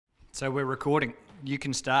So we're recording. You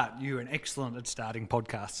can start. You're an excellent at starting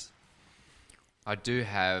podcasts. I do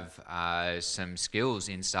have some skills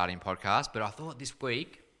in starting podcasts, but I thought this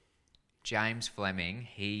week, James Fleming,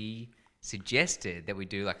 he suggested that we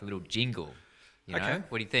do like a little jingle. You know? Okay.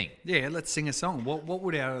 What do you think? Yeah, let's sing a song. What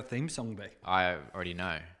would our theme song be? I already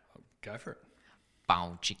know. Go for it.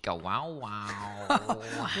 Bow chicka wow wow.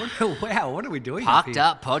 Wow, what are we doing Parked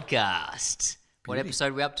up Up Podcast. What Beauty.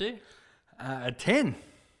 episode are we up to? here? 10.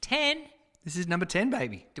 10? This is number 10,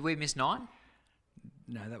 baby. Did we miss 9?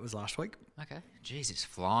 No, that was last week. Okay. Jeez, it's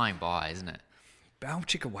flying by, isn't it? Bow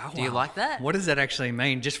chicka wow wow. Do you like that? What does that actually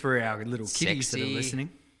mean, just for our little kiddies that are Sexy. listening?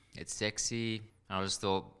 It's sexy. I just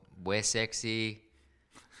thought, we're sexy.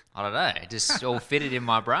 I don't know. It just all fitted in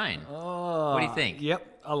my brain. Oh, What do you think?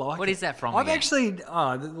 Yep, I like it. What is that from I've again? actually,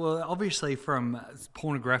 well, obviously from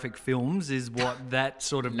pornographic films is what that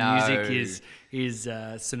sort of No. music is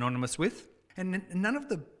synonymous with. And none of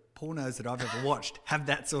the pornos that I've ever watched have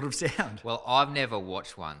that sort of sound. Well, I've never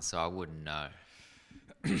watched one, so I wouldn't know.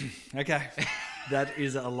 Okay, that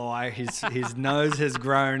is a lie. His nose has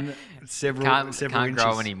grown several Can't inches.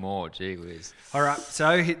 grow anymore. Gee whiz. All right,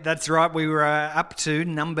 so that's right. We were up to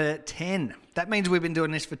number 10. That means we've been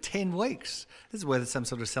doing this for 10 weeks. This is worth some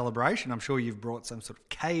sort of celebration. I'm sure you've brought some sort of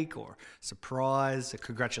cake or surprise.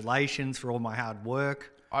 Congratulations for all my hard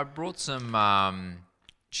work. I brought some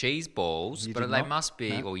cheese balls, You but did they not? must be,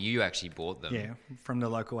 No. or you actually bought them. Yeah, from the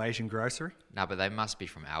local Asian grocery. No, but they must be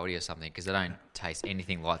from Aldi or something because they don't taste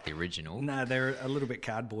anything like the original. No, they're a little bit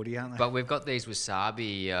cardboardy, aren't they? But we've got these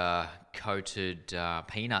wasabi coated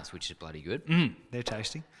peanuts, which is bloody good. They're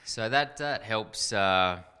tasty. So that helps,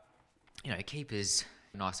 keep us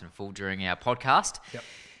nice and full during our podcast.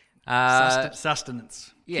 Yep.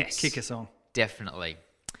 Sustenance. yes. Kick us on. Definitely.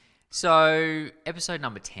 So, episode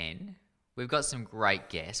number 10, we've got some great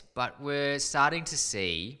guests, but we're starting to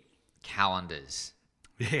see calendars.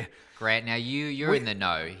 Yeah. Grant, now you're in the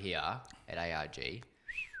know here at ARG.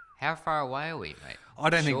 How far away are we, mate? I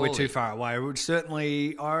don't think we're Surely. too far away. It would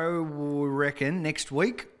certainly, I will reckon, next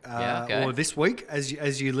week okay. or this week, as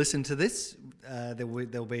you listen to this,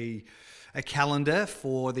 there'll be a calendar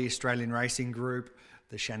for the Australian Racing Group,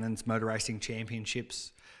 the Shannon's Motor Racing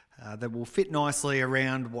Championships, that will fit nicely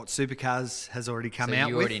around what Supercars has already come So out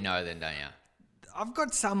you with. already know then, don't you? I've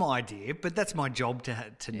got some idea, but that's my job to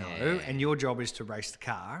know, Yeah. and your job is to race the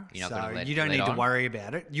car. You're not so gonna let- you don't let need to on? worry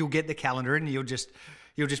about it. You'll get the calendar, and you'll just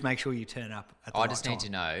make sure you turn up at the I right just time. need to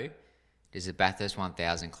know, does the Bathurst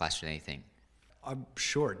 1000 clash with anything? I'm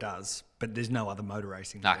sure it does, but there's no other motor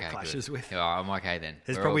racing that Okay, it clashes good. with. Yeah, I'm okay then.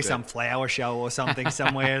 There's We're all probably good. some flower show or something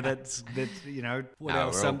somewhere that's what No,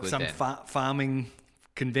 else? we're all good then. Farming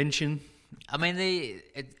convention. I mean,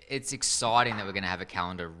 it's exciting that we're going to have a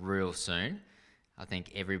calendar real soon. I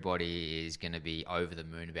think everybody is going to be over the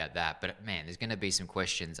moon about that. But man, there's going to be some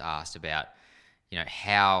questions asked about,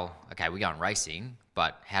 how, okay, we're going racing,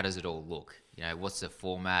 but how does it all look? What's the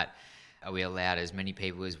format? Are we allowed as many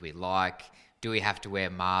people as we like? Do we have to wear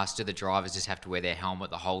masks? Do the drivers just have to wear their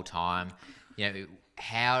helmet the whole time?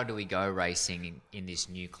 How do we go racing in this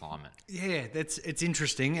new climate? Yeah, it's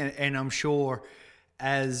interesting, and I'm sure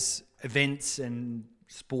as events and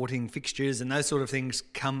sporting fixtures and those sort of things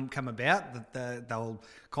come about, that they'll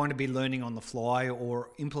kind of be learning on the fly or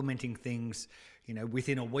implementing things,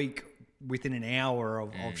 within a week, within an hour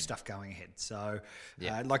of stuff going ahead. So,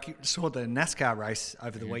 Yeah. like you saw the NASCAR race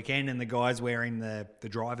over the weekend, and the guys wearing the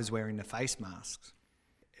drivers wearing the face masks.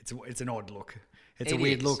 It's an odd look. It's a It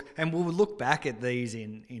weird is. look, and we'll look back at these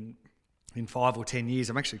in 5 or 10 years.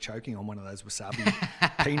 I'm actually choking on one of those wasabi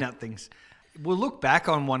peanut things. We'll look back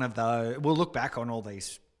on one of those. We'll look back on all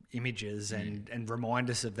these images and remind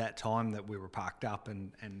us of that time that we were parked up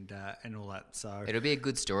and all that. So It'll be a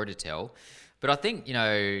good story to tell. But I think,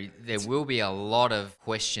 there will be a lot of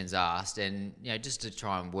questions asked and, just to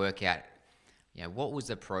try and work out, what was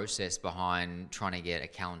the process behind trying to get a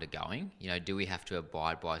calendar going? Do we have to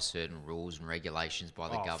abide by certain rules and regulations by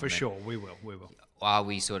the government? for sure, we will. Are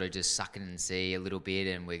we sort of just sucking and see a little bit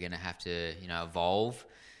and we're going to have to, evolve?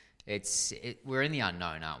 We're in the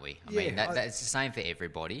unknown, aren't we? I mean, that's the same for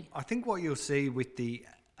everybody. I think what you'll see with the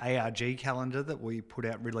ARG calendar that we put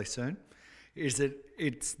out really soon is that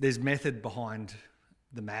there's method behind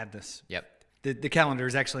the madness. Yep. The calendar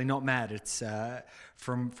is actually not mad. It's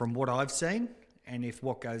from what I've seen, and if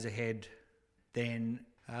what goes ahead, then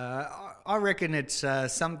I reckon it's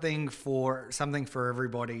something for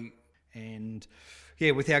everybody. And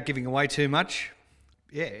yeah, without giving away too much,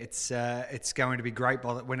 yeah, it's going to be great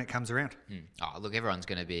when it comes around. Oh, look, everyone's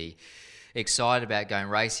going to be excited about going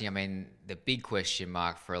racing. I mean, the big question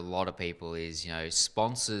mark for a lot of people is,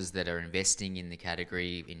 sponsors that are investing in the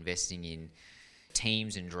category, investing in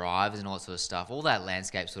teams and drivers and all that sort of stuff. All that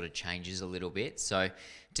landscape sort of changes a little bit. So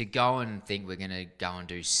to go and think we're going to go and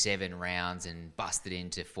do 7 rounds and bust it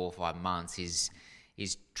into 4 or 5 months is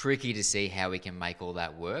tricky to see how we can make all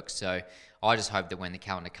that work. So I just hope that when the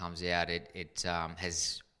calendar comes out, it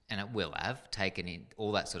has, and it will have, taken in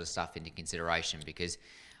all that sort of stuff into consideration, because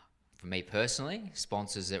for me personally,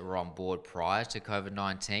 sponsors that were on board prior to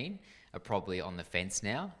COVID-19 are probably on the fence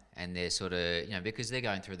now, and they're sort of, because they're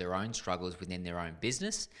going through their own struggles within their own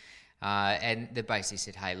business, and they basically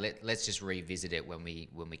said, hey, let's just revisit it when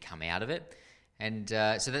we come out of it. And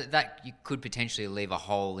so that you could potentially leave a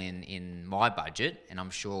hole in my budget, and I'm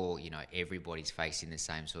sure everybody's facing the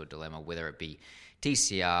same sort of dilemma, whether it be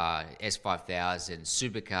TCR, S5000,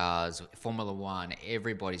 supercars, Formula One.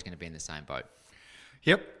 Everybody's going to be in the same boat.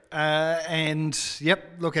 Yep.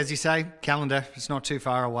 Look, as you say, calendar, it's not too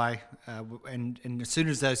far away. And as soon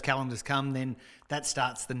as those calendars come, then that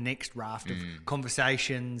starts the next raft of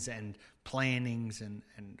conversations and plannings and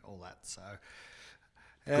all that. So,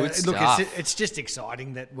 good look, stuff. it's just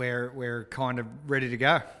exciting that we're kind of ready to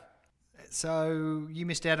go. So you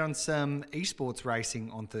missed out on some esports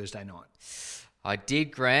racing on Thursday night. I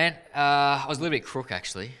did, Grant. I was a little bit crook,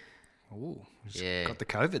 actually. Ooh, Yeah. got the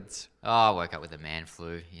COVIDs. Oh, I woke up with a man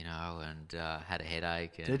flu, and had a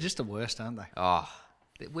headache. And, They're just the worst, aren't they?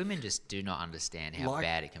 the women just do not understand how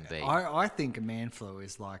bad it can be. I think a man flu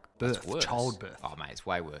is like It's birth, worse. childbirth. Oh, mate, it's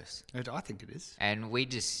way worse. I think it is. And we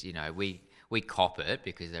just, we cop it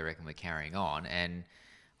because they reckon we're carrying on, and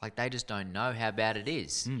they just don't know how bad it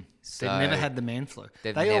is. So They've never had the man flu.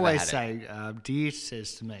 they've They never always had say, Dear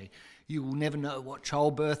says to me, you will never know what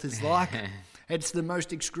childbirth is like. It's the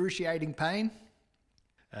most excruciating pain.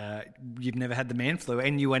 You've never had the man flu,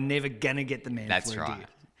 and you are never going to get the man That's flu, right. dear.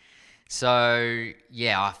 So,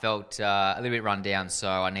 yeah, I felt a little bit run down, so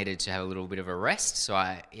I needed to have a little bit of a rest. So,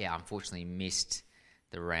 I unfortunately missed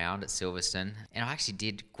the round at Silverstone. And I actually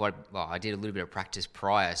did I did a little bit of practice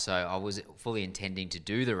prior, so I was fully intending to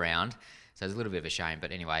do the round. So, it's a little bit of a shame.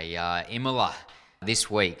 But anyway, Imola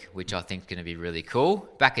this week, which I think is going to be really cool.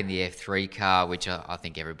 Back in the F3 car, which I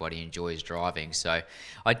think everybody enjoys driving. So,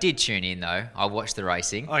 I did tune in, though. I watched the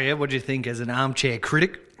racing. Oh, yeah? What do you think as an armchair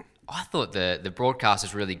critic? I thought the broadcast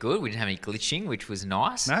was really good. We didn't have any glitching, which was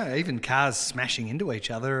nice. No, even cars smashing into each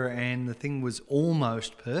other, and the thing was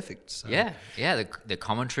almost perfect. So. Yeah. The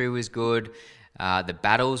commentary was good. The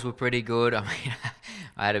battles were pretty good. I mean,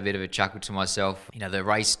 I had a bit of a chuckle to myself. The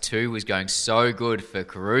race 2 was going so good for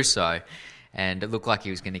Caruso, and it looked like he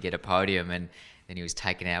was going to get a podium, and then he was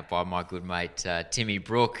taken out by my good mate Timmy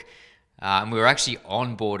Brook. And we were actually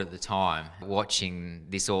on board at the time watching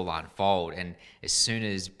this all unfold. And as soon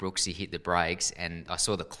as Brooksy hit the brakes and I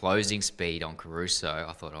saw the closing speed on Caruso,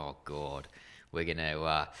 I thought, oh, God, we're going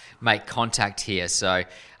to make contact here. So,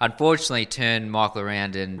 unfortunately, turned Michael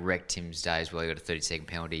around and wrecked Tim's day as well. He got a 30-second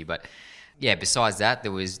penalty. But, yeah, besides that,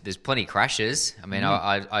 there's plenty of crashes. I mean,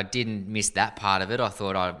 I didn't miss that part of it. I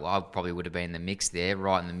thought I probably would have been in the mix there,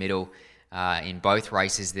 right in the middle in both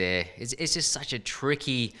races there. It's just such a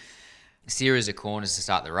tricky series of corners to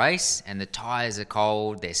start the race, and the tyres are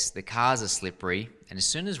cold, the cars are slippery, and as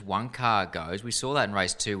soon as one car goes, we saw that in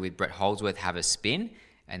race 2 with Brett Holdsworth have a spin,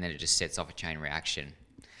 and then it just sets off a chain reaction.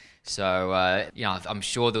 So, I'm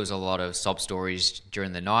sure there was a lot of sob stories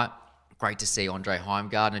during the night. Great to see Andre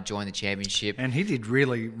Heimgartner join the championship. And he did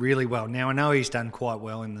really, really well. Now, I know he's done quite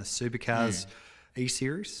well in the Supercars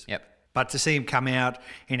E-Series. Yep. But to see him come out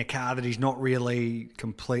in a car that he's not really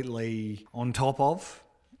completely on top of,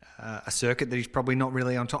 a circuit that he's probably not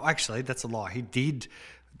really on top. Actually, that's a lie. He did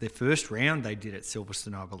the first round they did at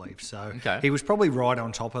Silverstone, I believe. So He was probably right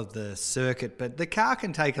on top of the circuit. But the car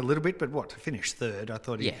can take a little bit. But to finish third, I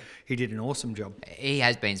thought he did an awesome job. He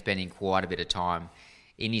has been spending quite a bit of time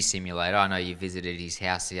in his simulator. I know you visited his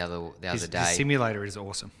house the other day. His simulator is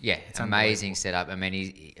awesome. Yeah, it's amazing setup. I mean,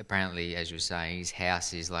 he apparently, as you were saying, his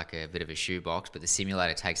house is like a bit of a shoebox, but the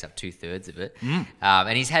simulator takes up 2/3 of it.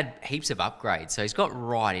 And he's had heaps of upgrades. So he's got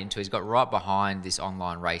right into it. He's got right behind this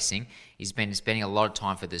online racing. He's been spending a lot of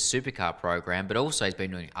time for the supercar program, but also he's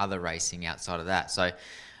been doing other racing outside of that. So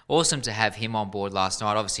awesome to have him on board last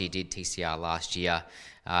night. Obviously, he did TCR last year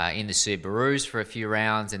in the Subarus for a few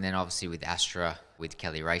rounds, and then obviously with Astra with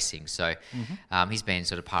Kelly Racing. So he's been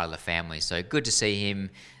sort of part of the family. So good to see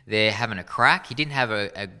him there having a crack. He didn't have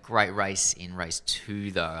a great race in race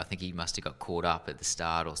 2, though. I think he must have got caught up at the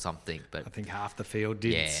start or something. But I think half the field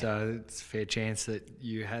did. Yeah. So it's a fair chance that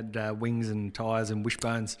you had wings and tyres and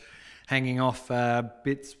wishbones hanging off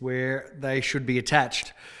bits where they should be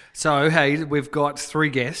attached. So, hey, we've got 3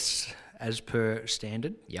 guests as per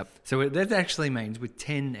standard. Yep. So that actually means with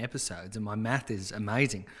 10 episodes, and my math is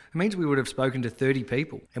amazing, it means we would have spoken to 30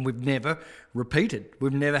 people, and we've never repeated.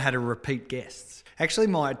 We've never had a repeat guests. Actually,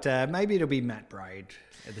 maybe it'll be Matt Braid,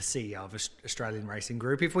 the CEO of Australian Racing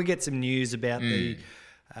Group. If we get some news about the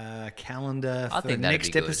calendar for the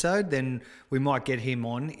next episode, then we might get him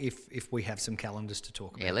on if we have some calendars to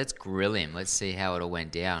talk about. Yeah, let's grill him. Let's see how it all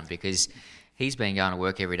went down, because he's been going to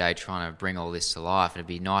work every day trying to bring all this to life, and it'd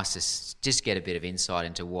be nice to just get a bit of insight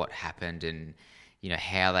into what happened and, you know,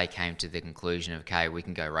 how they came to the conclusion of, okay, we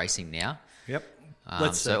can go racing now. Yep.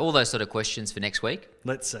 So all those sort of questions for next week.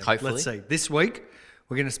 Let's see. Hopefully. Let's see. This week,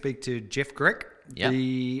 we're going to speak to Jeff Grech,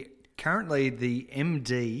 currently the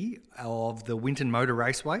MD of the Winton Motor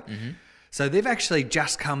Raceway. Mm-hmm. So they've actually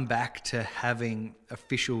just come back to having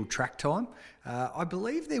official track time. I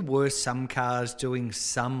believe there were some cars doing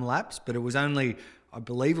some laps, but I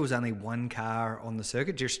believe it was only one car on the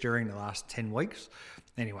circuit just during the last 10 weeks.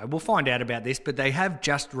 Anyway, we'll find out about this, but they have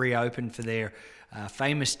just reopened for their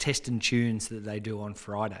famous test and tunes that they do on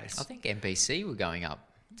Fridays. I think NPC were going up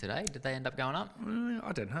today. Did they end up going up?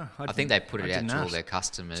 I don't know. I think they put it out to all their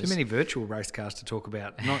customers. Too many virtual race cars to talk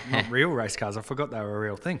about, not real race cars. I forgot they were a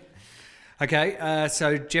real thing. Okay,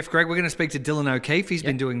 so Jeff Grech, we're going to speak to Dylan O'Keefe. He's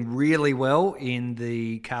been doing really well in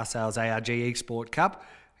the Car Sales ARG eSport Cup.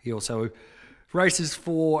 He also races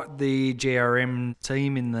for the GRM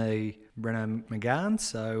team in the Renault Megane.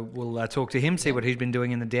 So we'll talk to him, see what he's been doing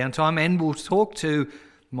in the downtime. And we'll talk to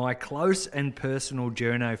my close and personal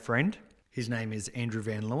journo friend. His name is Andrew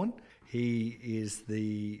Van Leeuwen. He is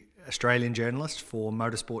the Australian journalist for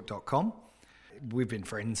motorsport.com. We've been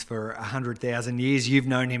friends for 100,000 years. You've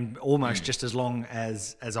known him almost just as long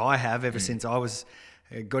as I have, ever since I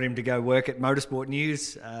got him to go work at Motorsport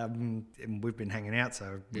News. And we've been hanging out,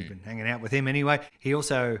 so we've been hanging out with him anyway. He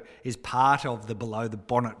also is part of the Below the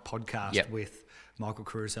Bonnet podcast with Michael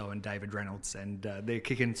Caruso and David Reynolds, and they're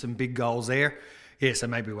kicking some big goals there. Yeah, so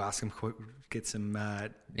maybe we'll ask him, get some...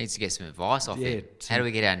 Needs to get some advice off him. How do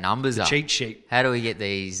we get our numbers up? Cheat sheet. How do we get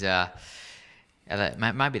these...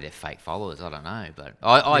 maybe they're fake followers, I don't know. But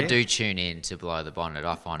I do tune in to Below the Bonnet.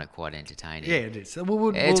 I find it quite entertaining. Yeah, it is. So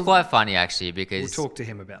it's quite funny, actually, because... We'll talk to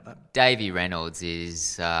him about that. Davey Reynolds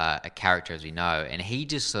is a character, as we know, and he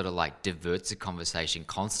just sort of like diverts the conversation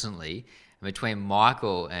constantly. Between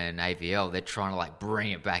Michael and AVL, they're trying to like bring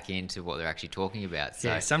it back into what they're actually talking about. So,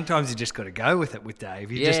 yeah, sometimes you just got to go with it with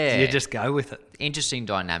Dave. You just go with it. Interesting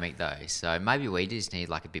dynamic though. So maybe we just need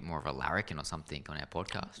like a bit more of a larrikin or something on our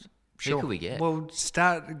podcast. Sure. Who could we get? Well,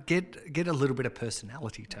 get a little bit of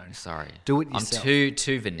personality, Tony. Sorry. Do it yourself. I'm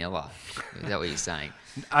too vanilla. Is that what you're saying?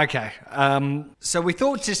 Okay. So we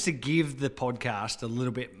thought just to give the podcast a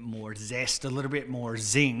little bit more zest, a little bit more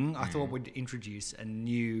zing, I thought we'd introduce a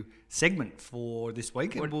new segment for this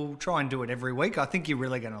week, and we'll try and do it every week. I think you're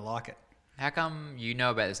really going to like it. How come you know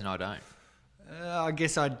about this and I don't? I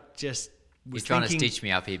guess I just... You're trying to stitch me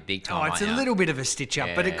up here big time. Oh, it's a little bit of a stitch up,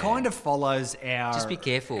 but it kind of follows our... Just be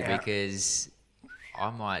careful because I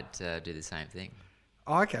might do the same thing.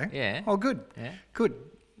 Oh, okay. Yeah. Oh, good. Yeah. Good.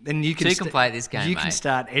 Then you can... So you can play this game, You mate. can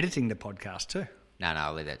start editing the podcast too. No,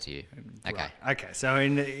 I'll leave that to you. Okay. Right. Okay.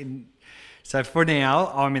 So so for now,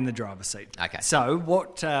 I'm in the driver's seat. Okay. So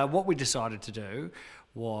what we decided to do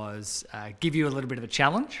was give you a little bit of a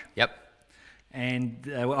challenge. Yep. And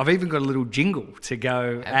I've even got a little jingle to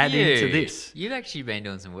go add into this. You've actually been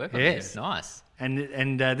doing some work on this. Nice.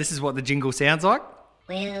 And this is what the jingle sounds like.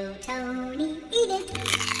 Will Tony eat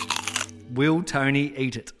it? Will Tony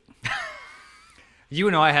eat it? You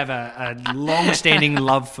and I have a long-standing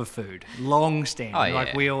love for food. Long-standing. Oh, yeah.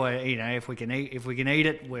 Like we all, if we can eat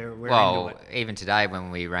it, we're Well, into it. even today when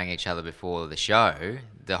we rang each other before the show,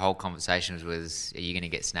 the whole conversation was, are you going to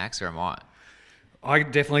get snacks or am I? I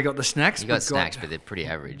definitely got the snacks. You got snacks, but they're pretty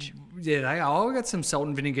average. Yeah, they are. We got some salt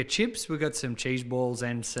and vinegar chips. We got some cheese balls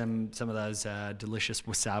and some of those delicious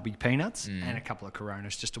wasabi peanuts and a couple of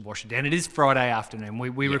Coronas just to wash it down. It is Friday afternoon.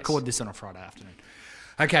 We record this on a Friday afternoon.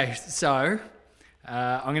 Okay, so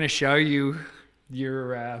I'm going to show you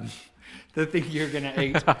your the thing you're going to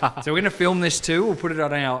eat. So we're going to film this too. We'll put it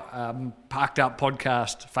on our Parked Up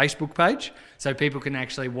Podcast Facebook page so people can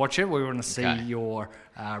actually watch it. We want to see your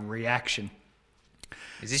reaction.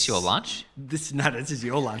 Is this your lunch? This is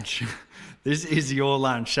your lunch. This is your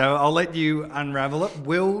lunch. So I'll let you unravel it.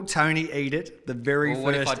 Will Tony eat it? The very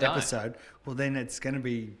first episode. Well, then it's going to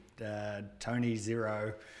be Tony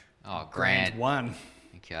 0. Oh, Grant 1.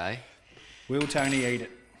 Okay. Will Tony eat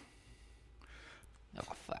it? Oh,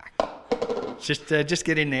 fuck. Just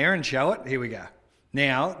get in there and show it. Here we go.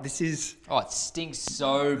 Now, this is... Oh, it stinks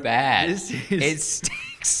so bad. This is... It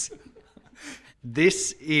stinks.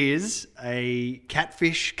 This is a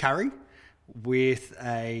catfish curry with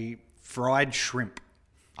a fried shrimp.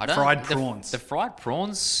 Fried prawns. The fried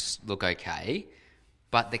prawns look okay,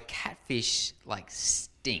 but the catfish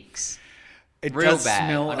stinks. It Real does bad.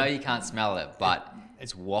 smell. I know you can't smell it, but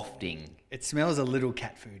it's wafting. It smells a little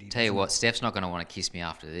cat foody. Tell you what, Steph's not going to want to kiss me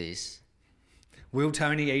after this. Will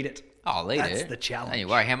Tony eat it? Oh, I'll eat it. That's the challenge. Don't you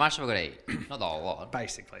worry. How much have I got to eat? Not the whole lot.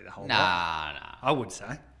 Basically the whole lot. Nah. I would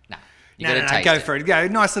say. Nah. You No, got to taste go it. for it. Go.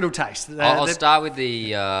 Nice little taste. I'll The start with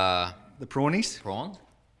the prawnies. prawns.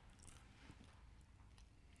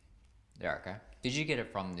 Yeah, okay. Did you get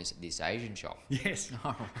it from this Asian shop? Yes.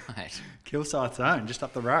 All right. Kilsyth's own, just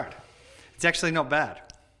up the road. It's actually not bad.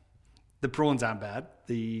 The prawns aren't bad.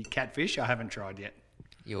 The catfish I haven't tried yet.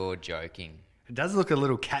 You're joking. It does look a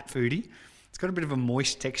little cat foody. It's got a bit of a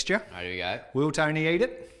moist texture. There you go. Will Tony eat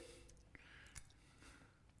it?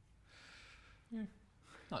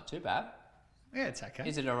 Not too bad. Yeah, it's okay.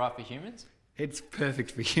 Is it alright for humans? It's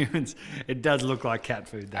perfect for humans. It does look like cat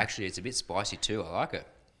food though. Actually, it's a bit spicy too. I like it.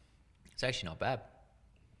 It's actually not bad.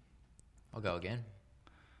 I'll go again.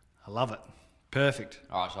 I love it. Perfect.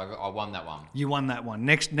 All right, so I won that one. You won that one.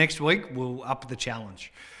 Next week we'll up the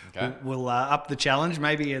challenge. Okay. We'll up the challenge.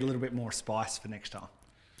 Maybe a little bit more spice for next time.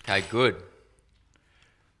 Okay, good.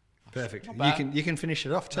 Perfect. bad. You can finish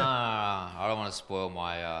it off too. No, I don't want to spoil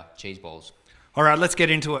my cheese balls. All right, let's get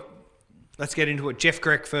into it. Jeff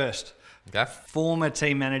Grech first. Okay. Former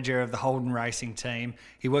team manager of the Holden Racing team.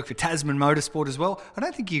 He worked for Tasman Motorsport as well. I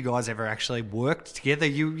don't think you guys ever actually worked together.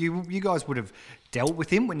 You guys would have dealt with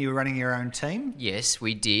him when you were running your own team. Yes,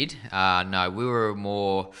 we did. No, we were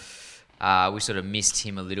more. We sort of missed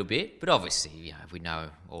him a little bit, but obviously, we know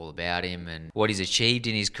all about him and what he's achieved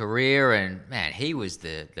in his career. And man, he was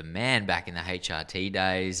the man back in the HRT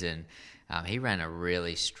days, and he ran a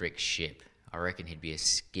really strict ship. I reckon he'd be a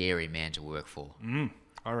scary man to work for.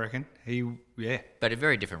 I reckon. But a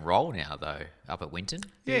very different role now, though, up at Winton.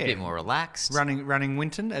 He's a bit more relaxed. Running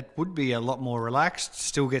Winton, it would be a lot more relaxed.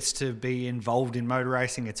 Still gets to be involved in motor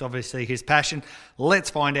racing. It's obviously his passion.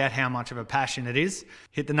 Let's find out how much of a passion it is.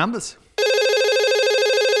 Hit the numbers.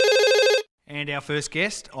 And our first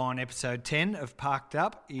guest on episode 10 of Parked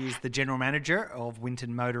Up is the general manager of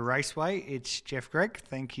Winton Motor Raceway. It's Jeff Grech.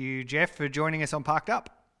 Thank you, Jeff, for joining us on Parked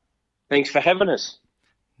Up. Thanks for having us.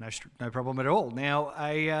 No problem at all. Now,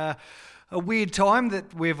 a weird time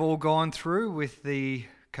that we've all gone through with the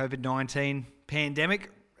COVID-19 pandemic.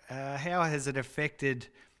 How has it affected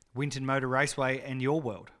Winton Motor Raceway and your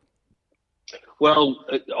world? Well,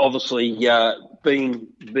 obviously, being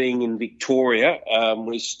in Victoria,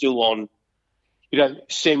 we're still on,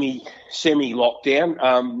 semi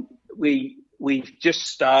lockdown. We've just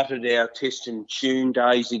started our test and tune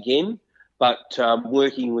days again, but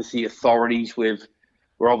working with the authorities, we're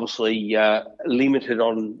obviously limited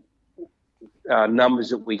on numbers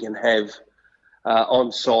that we can have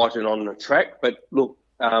on site and on the track. But look,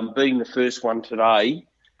 being the first one today,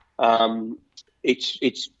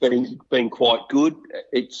 it's been quite good.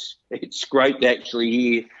 It's great to actually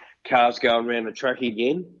hear cars going around the track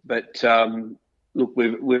again. But look,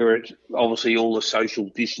 we're at obviously all the social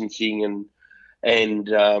distancing and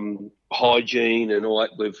hygiene and all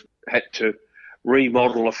that. We've had to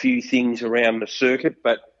remodel a few things around the circuit,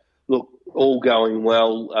 but look, all going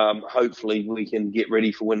well. Hopefully we can get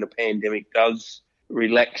ready for when the pandemic does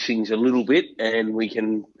relax things a little bit and we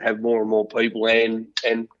can have more and more people and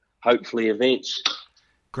hopefully events.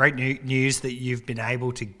 Great news that you've been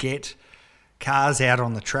able to get cars out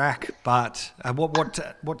on the track, but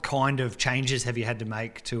what kind of changes have you had to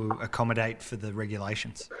make to accommodate for the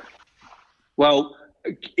regulations? Well,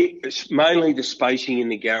 it's mainly the spacing in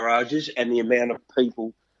the garages and the amount of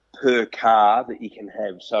people per car that you can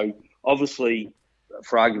have. So obviously,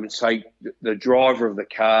 for argument's sake, the driver of the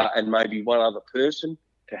car and maybe one other person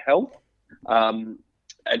to help, and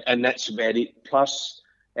that's about it. Plus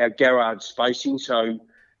our garage spacing. So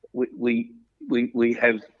we might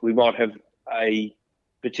have a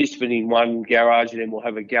participant in one garage, and then we'll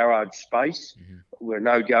have a garage space where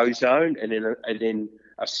no-go zone, and then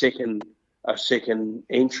a second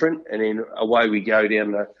entrant, and then away we go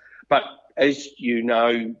down the. But as you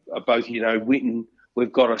know, both Winton,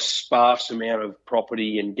 we've got a sparse amount of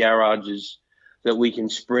property and garages that we can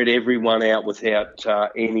spread everyone out without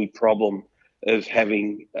any problem of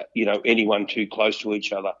having anyone too close to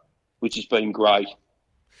each other, which has been great.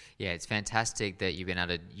 Yeah, it's fantastic that you've been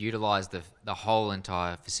able to utilise the whole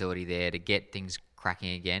entire facility there to get things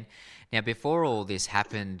cracking again. Now, before all this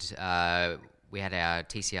happened, we had our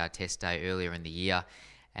TCR test day earlier in the year,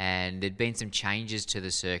 and there'd been some changes to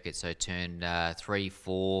the circuit. So turn 3,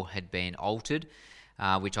 4 had been altered.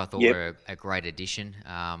 which I thought Yep. were a great addition.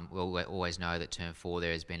 We'll always know that turn 4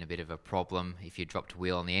 there has been a bit of a problem. If you dropped a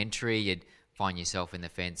wheel on the entry, you'd find yourself in the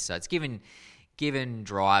fence. So it's given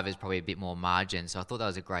drivers probably a bit more margin. So I thought that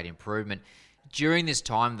was a great improvement. During this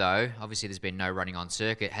time, though, obviously there's been no running on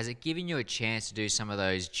circuit. Has it given you a chance to do some of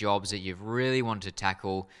those jobs that you've really wanted to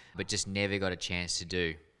tackle but just never got a chance to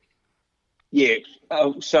do? Yeah.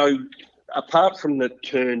 So apart from the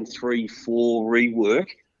turn 3-4 rework,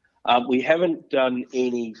 we haven't done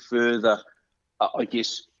any further, I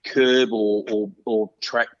guess, curb or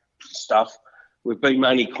track stuff. We've been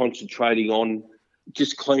mainly concentrating on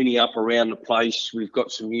just cleaning up around the place. We've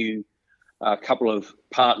got some new couple of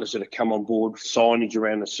partners that have come on board, signage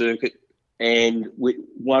around the circuit. And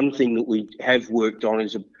one thing that we have worked on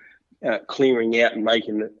is clearing out and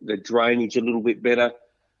making the drainage a little bit better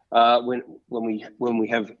when we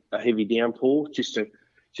have a heavy downpour, just to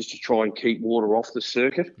try and keep water off the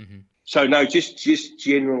circuit. Mm-hmm. So no, just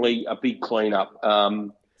generally a big clean-up.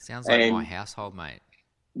 Sounds like my household, mate.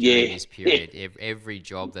 Yeah. This period, every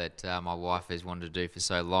job that my wife has wanted to do for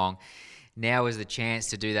so long, now is the chance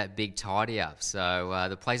to do that big tidy up. So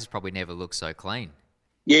the place has probably never looked so clean.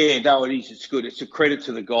 Yeah, no, it is. It's good. It's a credit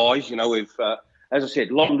to the guys. You know, we've, as I said,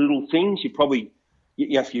 a lot of little things. You probably,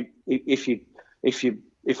 if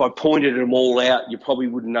I pointed them all out, you probably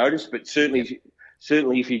wouldn't notice. But certainly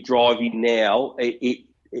if you drive in now, it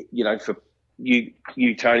for you,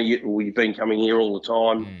 Tony, you've been coming here all the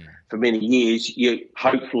time for many years. You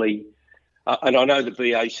hopefully, and I know the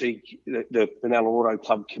BAC, the Benalla Auto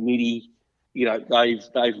Club committee,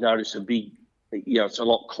 they've noticed a big, it's a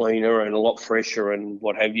lot cleaner and a lot fresher and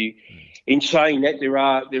what have you. In saying that, there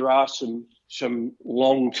are some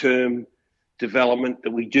long-term development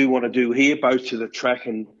that we do want to do here, both to the track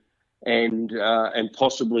and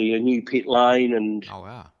possibly a new pit lane and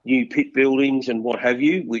new pit buildings and what have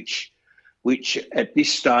you, which at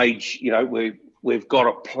this stage, we've got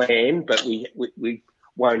a plan, but we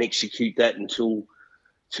won't execute that until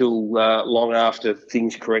long after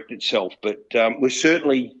things correct itself. But we're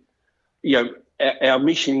certainly, our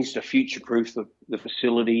mission is to future-proof the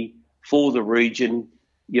facility for the region,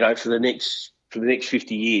 for the next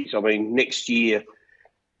 50 years. I mean, next year,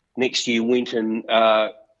 Winton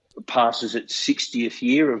passes its 60th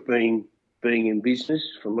year of being in business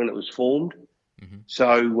from when it was formed. Mm-hmm.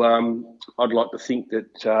 So I'd like to think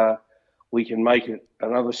that we can make it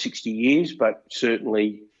another 60 years, but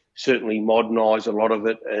certainly modernise a lot of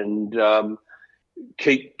it and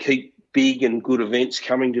keep big and good events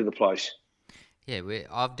coming to the place. Yeah,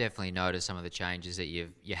 I've definitely noticed some of the changes that you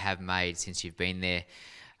have made since you've been there.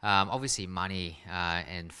 Obviously, money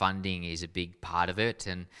and funding is a big part of it.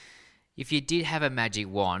 And if you did have a magic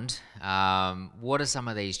wand, what are some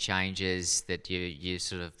of these changes that you're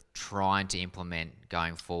sort of trying to implement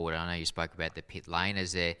going forward? I know you spoke about the pit lane.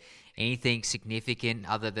 Is there anything significant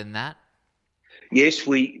other than that? Yes,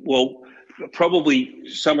 probably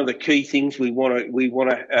some of the key things we're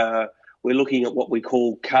looking at what we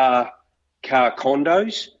call car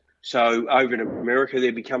condos. So over in America,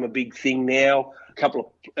 they've become a big thing now.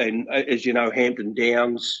 And as you know, Hampton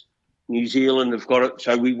Downs, New Zealand have got it.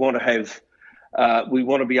 So we want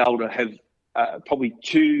to be able to have probably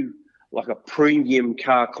two, like a premium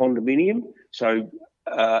car condominium. So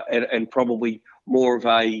and probably more of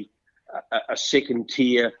a second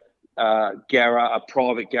tier garage, a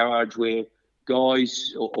private garage where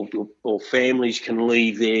guys or families can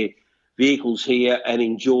leave their vehicles here and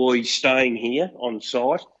enjoy staying here on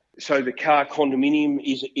site. So the car condominium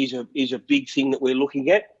is a big thing that we're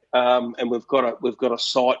looking at, and we've got a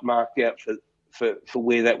site marked out for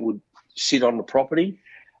where that would sit on the property,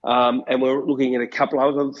 and we're looking at a couple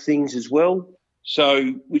of other things as well.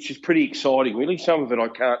 So which is pretty exciting, really. Some of it I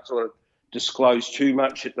can't sort of disclose too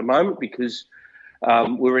much at the moment because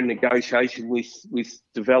we're in negotiation with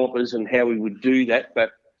developers and how we would do that,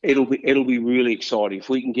 but it'll be really exciting if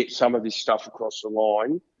we can get some of this stuff across the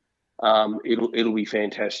line. It'll be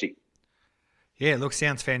fantastic. Yeah, look,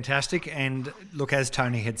 sounds fantastic. And look, as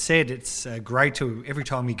Tony had said, it's great to every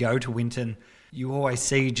time you go to Winton, you always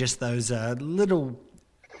see just those little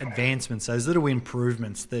advancements, those little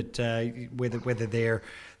improvements that whether they're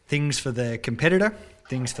things for the competitor,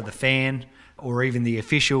 things for the fan, or even the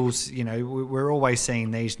officials, we're always seeing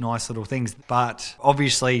these nice little things. But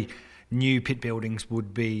obviously, new pit buildings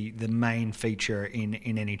would be the main feature in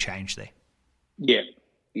any change there.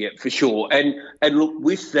 Yeah, for sure. And look,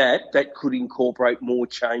 with that could incorporate more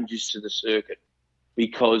changes to the circuit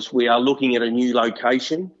because we are looking at a new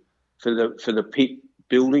location for the pit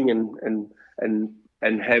building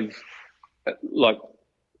and have, like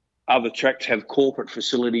other tracks have corporate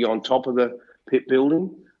facility on top of the pit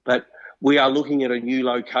building. But we are looking at a new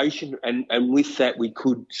location, and with that we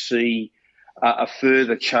could see a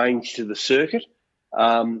further change to the circuit,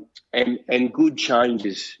 and good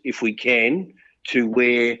changes if we can, to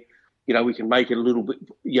where we can make it a little bit,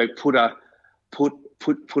 put a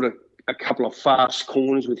couple of fast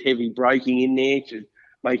corners with heavy braking in there to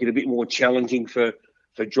make it a bit more challenging for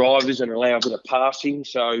drivers and allow a bit of passing.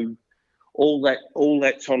 So all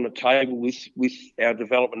that's on the table with our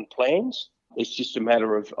development plans. It's just a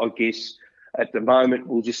matter of, I guess, at the moment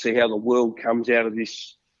we'll just see how the world comes out of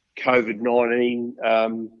this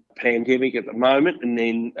COVID-19 pandemic at the moment, and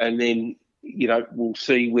then we'll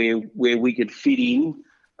see where we could fit in,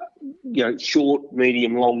 short,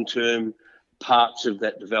 medium, long term parts of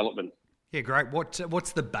that development. Yeah, great. What's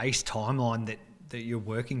the base timeline that you're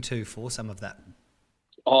working to for some of that?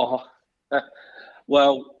 Oh,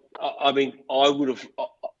 well, I mean,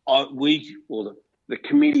 the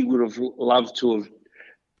committee would have loved to have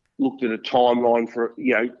looked at a timeline for,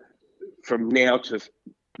 from now to,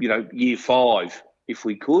 year 5, if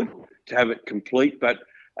we could, to have it complete. But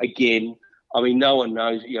again, I mean, no one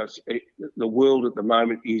knows, the world at the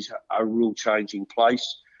moment is a real changing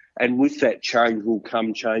place. And with that change will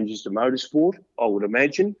come changes to motorsport, I would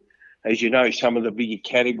imagine. As you know, some of the bigger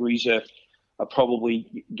categories are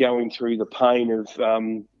probably going through the pain of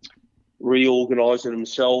reorganising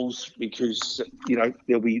themselves, because there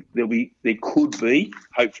could be,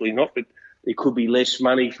 hopefully not, but there could be less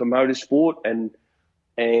money for motorsport, and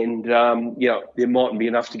there mightn't be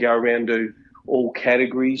enough to go around to all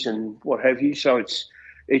categories and what have you. So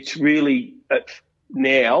it's really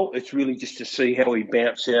now it's really just to see how we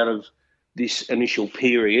bounce out of this initial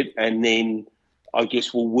period, and then I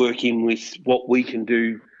guess we'll work in with what we can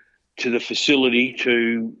do to the facility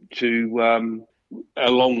to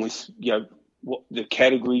along with what the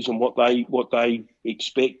categories and what they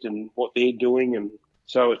expect and what they're doing, and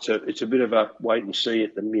so it's a bit of a wait and see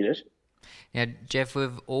at the minute. Now, Jeff,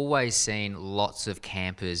 we've always seen lots of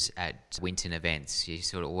campers at Winton events. You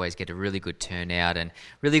sort of always get a really good turnout and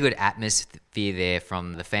really good atmosphere there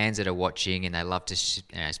from the fans that are watching, and they love to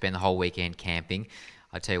spend the whole weekend camping.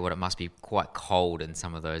 I tell you what, it must be quite cold in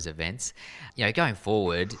some of those events. Going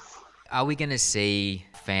forward, are we going to see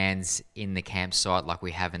fans in the campsite like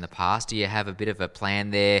we have in the past? Do you have a bit of a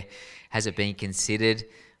plan there? Has it been considered,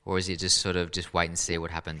 or is it just sort of just wait and see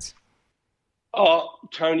what happens? Oh,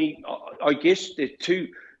 Tony, I guess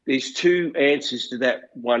there's two answers to that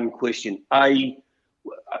one question.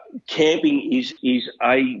 Camping is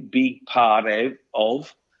a big part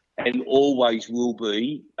of and always will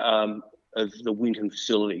be of the Winton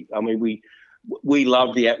facility. I mean, we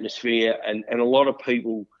love the atmosphere, and a lot of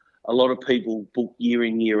people book year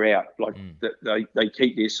in, year out. Like they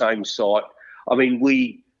keep their same site. I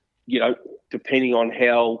mean, depending on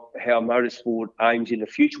how motorsport aims in the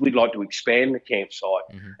future, we'd like to expand the campsite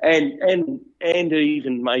and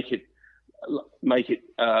even make it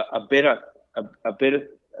a better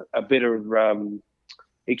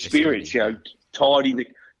experience. Tidy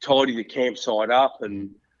the campsite up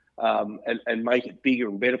and make it bigger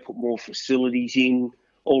and better. Put more facilities in,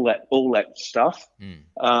 all that stuff.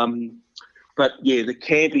 But yeah, the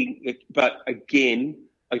camping. But again,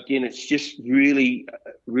 it's just really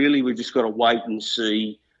we've just got to wait and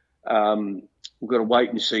see. We've got to wait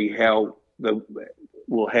and see how the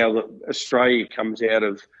Australia comes out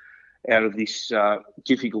of this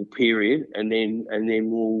difficult period, and then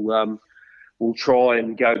we'll try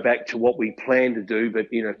and go back to what we plan to do, but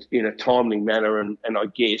in a timely manner, and I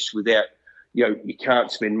guess without you can't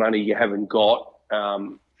spend money you haven't got.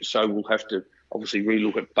 So we'll have to obviously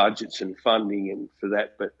relook at budgets and funding and for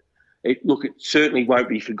that, but. It certainly won't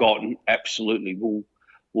be forgotten. Absolutely,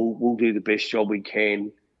 we'll do the best job we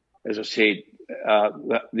can. As I said,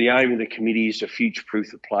 the aim of the committee is to future-proof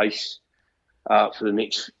the place for the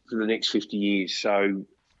next 50 years. So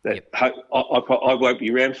that I won't be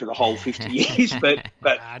around for the whole 50 years, but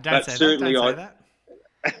certainly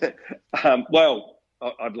well,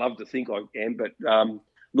 I'd love to think I am, but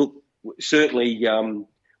look, certainly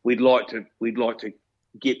we'd like to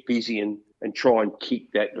get busy and try and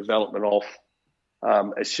kick that development off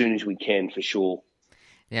as soon as we can, for sure.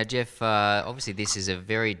 Now, Jeff, obviously this is a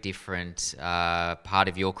very different part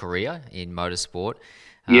of your career in motorsport.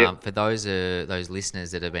 For those listeners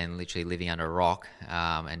that have been literally living under a rock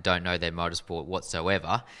and don't know their motorsport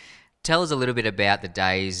whatsoever, tell us a little bit about the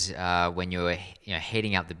days when you were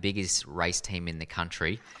heading up the biggest race team in the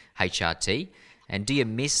country, HRT. And do you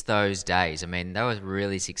miss those days? I mean, that was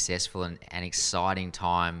really successful and an exciting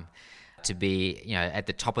time to be, at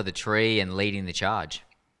the top of the tree and leading the charge.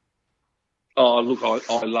 Oh, look,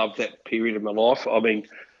 I love that period of my life. I mean,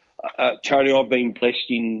 Tony, I've been blessed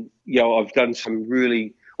in, I've done some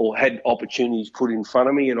really, or had opportunities put in front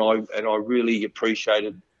of me, and I really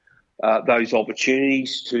appreciated those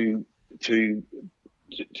opportunities to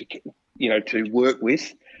work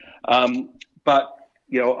with. But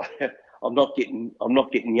I'm not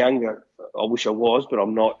getting younger. I wish I was, but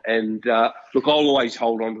I'm not. And look, I'll always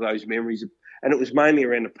hold on to those memories. And it was mainly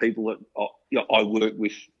around the people that I worked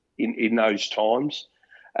with in those times,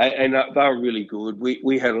 and they were really good.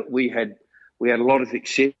 We had a lot of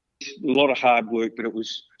success, a lot of hard work, but it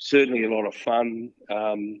was certainly a lot of fun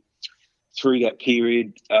through that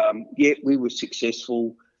period. We were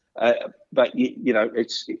successful, but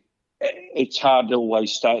it's hard to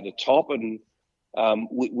always stay at the top. And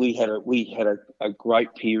we had a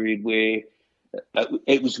great period where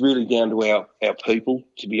it was really down to our people,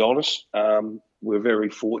 to be honest. We're very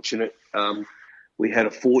fortunate. We had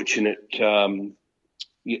a fortunate,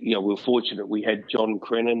 we were fortunate. We had John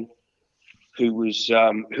Crennan, who was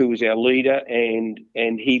our leader, and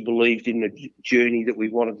he believed in the journey that we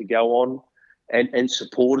wanted to go on, and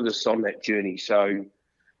supported us on that journey. So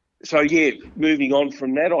moving on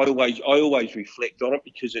from that, I always reflect on it,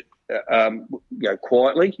 because it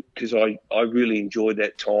quietly, because I really enjoyed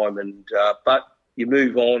that time. And but you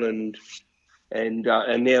move on, and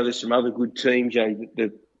now there's some other good teams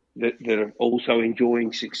that are also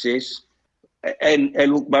enjoying success. And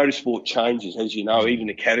look, motorsport changes, as you know, even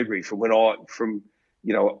the category from when I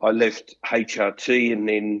left HRT, and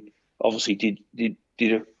then obviously did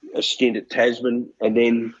a stint at Tasman, and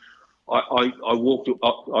then I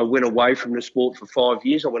went away from the sport for 5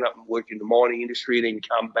 years. I went up and worked in the mining industry, and then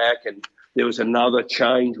come back, and there was another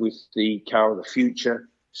change with the Car of the Future.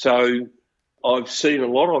 So I've seen a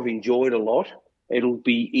lot. I've enjoyed a lot. It'll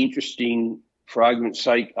be interesting, for argument's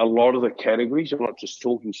sake, a lot of the categories. I'm not just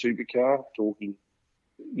talking supercar, I'm talking,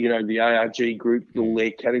 the ARG group, all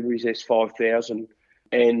their categories, S5000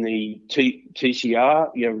 and the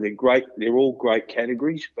TCR. They're great. They're all great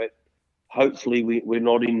categories, but hopefully we're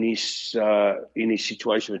not in this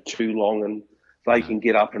situation for too long, and they can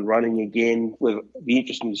get up and running again. It'll be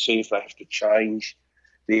interesting to see if they have to change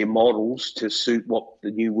their models to suit what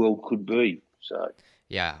the new world could be. So.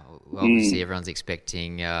 Yeah, well, obviously everyone's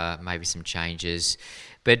expecting maybe some changes,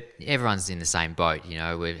 but everyone's in the same boat.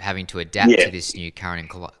 We're having to adapt to this new current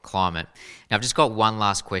climate. Now, I've just got one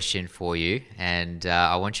last question for you, and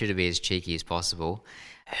I want you to be as cheeky as possible.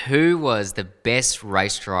 Who was the best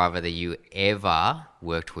race driver that you ever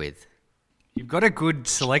worked with? You've got a good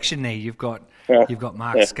selection there. You've got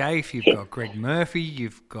Mark Scaife, you've got Greg Murphy,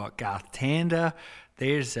 you've got Garth Tander.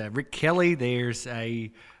 There's Rick Kelly. There's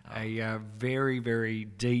a very, very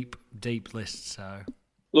deep list. So,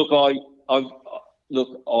 look,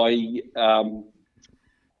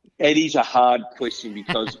 it is a hard question,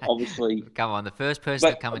 because obviously, come on, the first person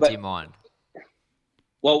that comes to your mind.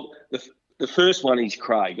 Well, the first one is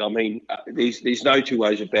Craig. I mean, there's no two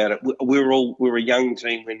ways about it. We were a young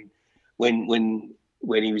team when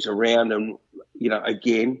he was around, and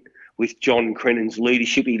again with John Crennan's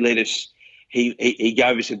leadership, he led us. He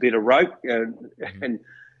gave us a bit of rope, and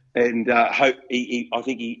hope. I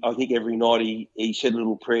think every night he said a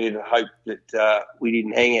little prayer to hope that we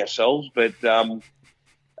didn't hang ourselves. But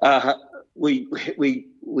we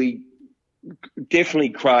definitely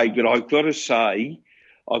Craig. But I've got to say,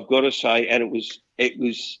 and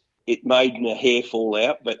it made my hair fall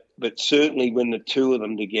out. But certainly when the two of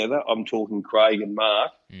them together, I'm talking Craig and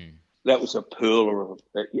Mark. That was a pearler.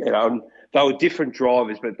 They were different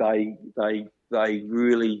drivers, but they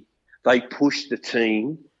really pushed the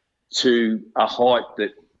team to a height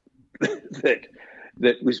that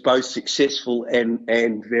was both successful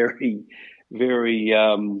and very, very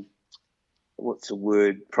what's the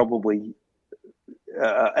word? Probably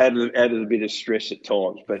added a bit of stress at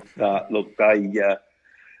times. But look,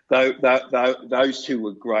 those two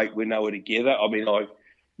were great when they were together. I mean,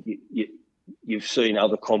 you've seen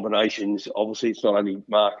other combinations. Obviously, it's not only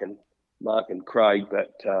Mark and Craig,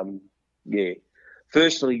 but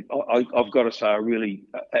Firstly, I've got to say, and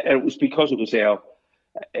it was because it was our,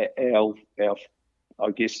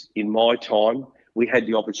 I guess in my time, we had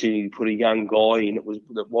the opportunity to put a young guy in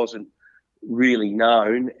that wasn't really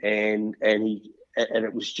known, and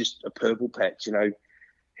it was just a purple patch.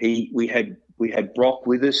 We had Brock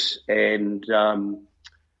with us, and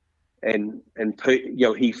Pete,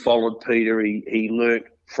 he followed Peter. He learnt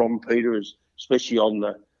from Peter, especially on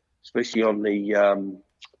the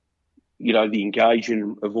the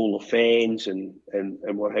engagement of all the fans and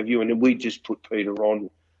what have you. And then we just put Peter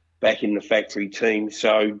on back in the factory team.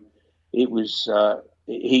 So it was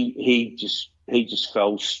he just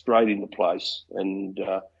fell straight into place. And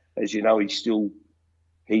as you know, he's still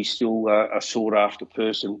he's still a sought after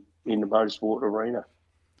person in the motorsport arena.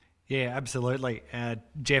 Yeah, absolutely.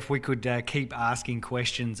 Jeff, we could keep asking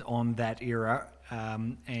questions on that era,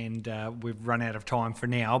 and we've run out of time for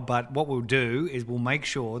now. But what we'll do is we'll make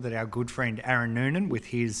sure that our good friend Aaron Noonan with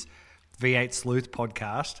his V8 Sleuth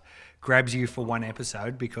podcast grabs you for one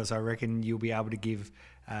episode, because I reckon you'll be able to give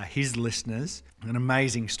his listeners an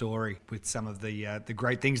amazing story with some of the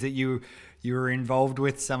great things that you were involved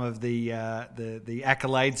with, some of the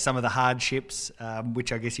accolades, some of the hardships,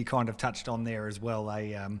 which I guess you kind of touched on there as well.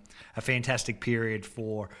 A fantastic period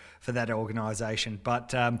for that organisation.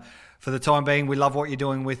 But for the time being, we love what you're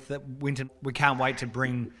doing with Winton. We can't wait to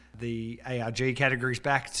bring the ARG categories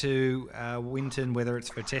back to Winton, whether it's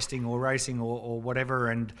for testing or racing or whatever.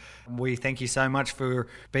 And we thank you so much for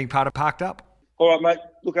being part of Parked Up. All right, mate.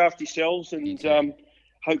 Look after yourselves, and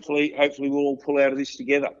hopefully we'll all pull out of this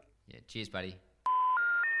together. Yeah, cheers, buddy.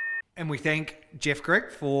 And we thank Jeff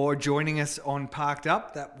Grech for joining us on Parked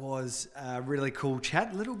Up. That was a really cool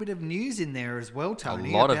chat. A little bit of news in there as well,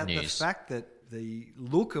 Tony. A lot of about news. The fact that the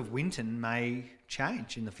look of Winton may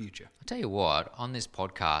change in the future. I'll tell you what, on this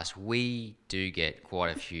podcast, we do get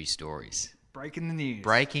quite a few stories. Breaking the news.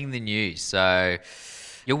 Breaking the news. So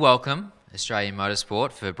you're welcome, Australian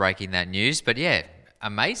Motorsport, for breaking that news. But yeah,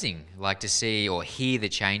 amazing. Like to see or hear the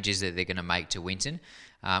changes that they're going to make to Winton.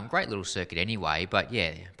 Great little circuit anyway, but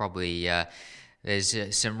yeah, probably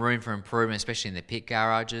there's some room for improvement, especially in the pit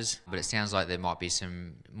garages. But it sounds like there might be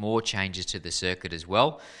some more changes to the circuit as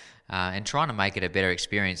well, and trying to make it a better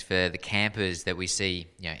experience for the campers that we see.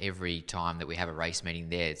 Every time that we have a race meeting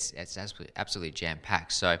there, it's absolutely jam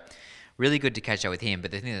packed. So really good to catch up with him.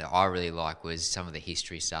 But the thing that I really like was some of the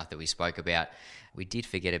history stuff that we spoke about. We did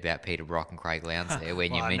forget about Peter Brock and Craig Lowndes there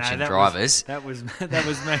when you mentioned drivers. That was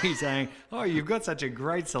me saying, oh, you've got such a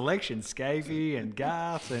great selection, Scafey and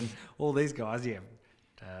Garth and all these guys. Yeah,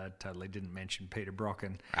 totally didn't mention Peter Brock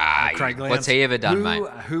and Craig Lowndes. What's he ever done, mate?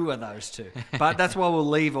 Who are those two? But that's why we'll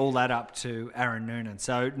leave all that up to Aaron Noonan.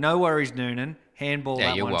 So no worries, Noonan. Handball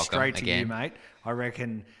that one straight to you, mate. I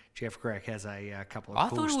reckon Jeff Grech has a couple of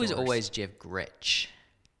cool stories. I thought it was always Jeff Grech.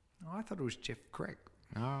 Oh, I thought it was Jeff Grech.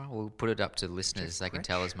 Oh, we'll put it up to the listeners. They can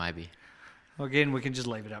tell us maybe. Well, again, we can just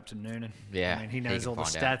leave it up to Noonan. Yeah, I mean, he knows all the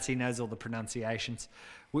stats. He knows all the pronunciations.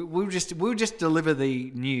 We'll just deliver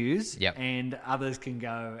the news, and others can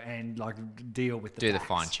go and deal with the facts.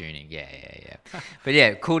 Fine tuning. Yeah. But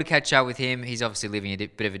yeah, cool to catch up with him. He's obviously living a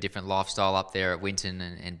bit of a different lifestyle up there at Winton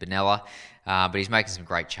and Benalla, but he's making some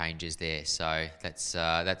great changes there. So that's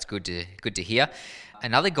good to hear.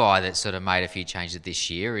 Another guy that sort of made a few changes this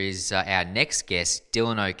year is our next guest,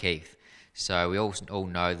 Dylan O'Keefe. So we all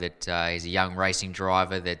know that he's a young racing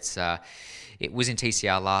driver that's it was in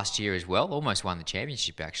TCR last year as well, almost won the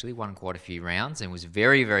championship actually, won quite a few rounds and was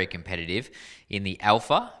very, very competitive in the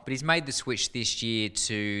Alpha. But he's made the switch this year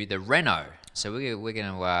to the Renault. So we're going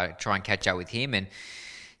to try and catch up with him and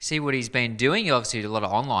see what he's been doing. He obviously did a lot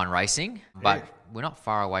of online racing, but we're not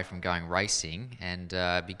far away from going racing, and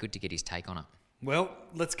it'd be good to get his take on it. Well,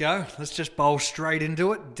 let's go. Let's just bowl straight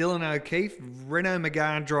into it. Dylan O'Keefe, Renault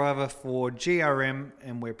Megane driver for GRM,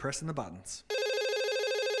 and we're pressing the buttons.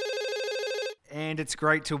 And it's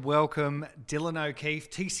great to welcome Dylan O'Keefe,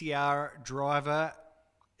 TCR driver,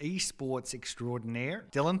 esports extraordinaire.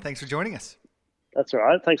 Dylan, thanks for joining us. That's all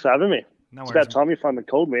right. Thanks for having me. No it's worries. about time you finally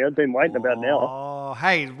called me. I've been waiting about an hour. Oh,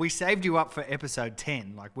 hey, we saved you up for episode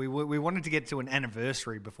 10. We wanted to get to an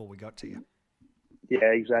anniversary before we got to you.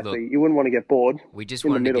 Yeah, exactly. Look, you wouldn't want to get bored. We just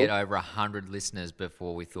wanted to get over 100 listeners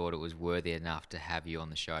before we thought it was worthy enough to have you on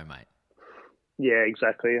the show, mate. Yeah,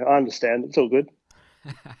 exactly. I understand. It's all good.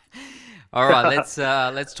 All right,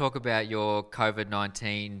 let's talk about your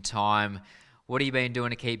COVID-19 time. What have you been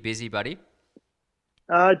doing to keep busy, buddy?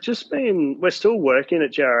 We're still working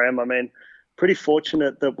at JRM. I mean, pretty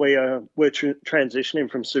fortunate that we're transitioning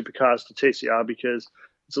from supercars to TCR because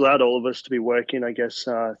it's allowed all of us to be working,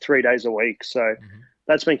 3 days a week. So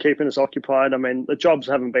that's been keeping us occupied. I mean, the jobs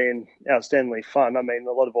haven't been outstandingly fun. I mean,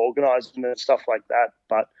 a lot of organising and stuff like that.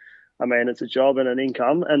 But, I mean, it's a job and an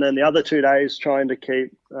income. And then the other 2 days trying to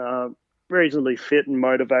keep reasonably fit and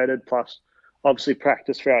motivated, plus obviously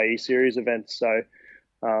practice for our E-Series events. So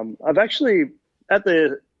I've actually, at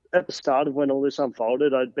the start of when all this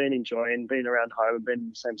unfolded, I'd been enjoying being around home. I've been in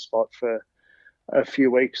the same spot for a few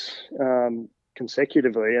weeks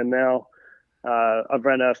consecutively, and now I've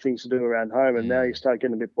run out of things to do around home, and now you start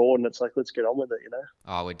getting a bit bored, and it's like, let's get on with it,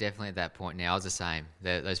 Oh, we're definitely at that point now. I was the same.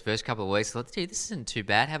 Those first couple of weeks, I thought, gee, this isn't too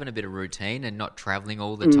bad, having a bit of routine and not travelling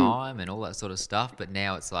all the time and all that sort of stuff. But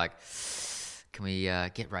now it's like, can we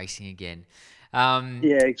get racing again?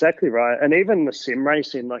 Yeah, exactly right. And even the sim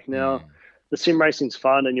racing, now the sim racing's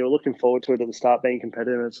fun and you're looking forward to it at the start being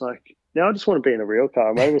competitive. It's like, now I just want to be in a real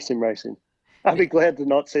car. I'm over sim racing. I'd be glad to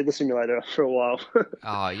not see the simulator for a while.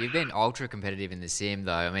 Oh, you've been ultra competitive in the sim,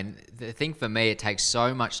 though. I mean, the thing for me, it takes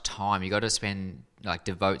so much time. You got to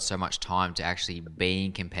devote so much time to actually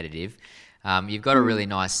being competitive. You've got a really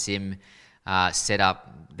nice sim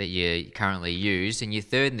setup that you currently use, and you're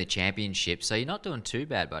third in the championship, so you're not doing too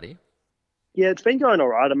bad, buddy. Yeah, it's been going all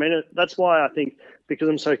right. I mean, that's why I think because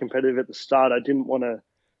I'm so competitive at the start, I didn't want to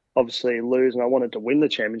obviously lose, and I wanted to win the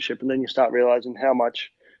championship. And then you start realizing how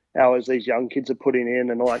much hours these young kids are putting in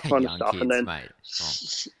and all that kind of stuff. Kids, and then mate.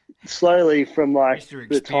 slowly from like Mr.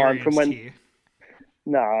 the time from when, Experienced here.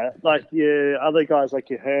 no, like your other guys like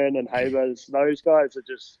your Hearn and Habers, those guys are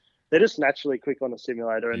they're just naturally quick on a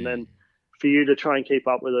simulator. And then for you to try and keep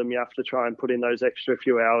up with them, you have to try and put in those extra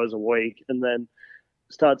few hours a week. And then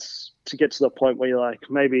starts to get to the point where you're like,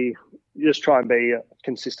 maybe you just try and be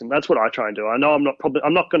consistent. That's what I try and do. I know I'm not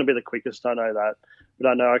going to be the quickest. I know that, but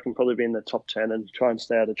I know I can probably be in the top 10 and try and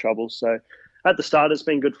stay out of trouble. So at the start, it's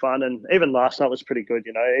been good fun. And even last night was pretty good,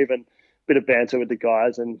 even a bit of banter with the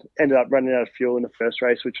guys, and ended up running out of fuel in the first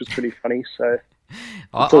race, which was pretty funny. So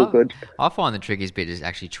it's all good. I find the trickiest bit is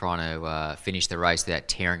actually trying to finish the race without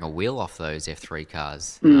tearing a wheel off those F3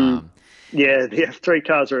 cars. Yeah, the F3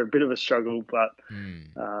 cars are a bit of a struggle, but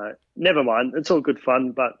never mind. It's all good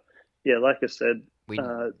fun. But yeah, like I said,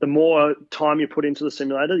 the more time you put into the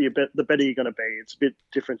simulator, the better you're going to be. It's a bit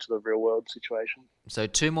different to the real world situation. So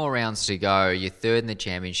 2 more rounds to go. You're third in the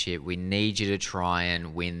championship. We need you to try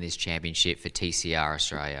and win this championship for TCR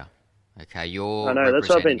Australia. Okay, I know, that's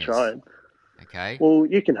what I've been trying. Okay. Well,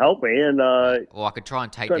 you can help me. And well, I could try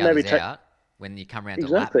and take the others out when you come around to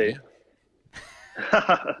lap me.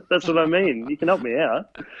 That's what I mean. You can help me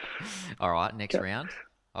out. All right, next round.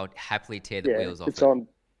 I'll happily tear the wheels off. It's on.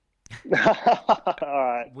 All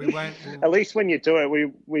right. At least when you do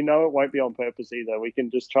it, we know it won't be on purpose either. We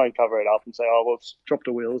can just try and cover it up and say, "Oh, we've dropped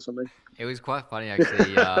a wheel or something." It was quite funny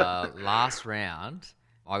actually. Last round,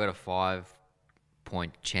 I got a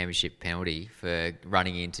 5-point championship penalty for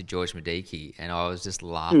running into George Madiki, and I was just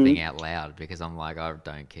laughing out loud because I'm like, I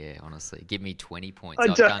don't care, honestly. Give me 20 points.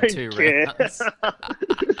 I've done 2 rounds.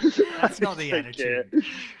 That's not the attitude.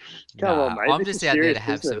 Come on, mate. I'm just out there to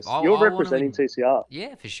have business. some. You're representing TCR.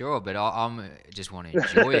 Yeah, for sure. But I'm just want to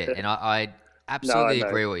enjoy it, and I absolutely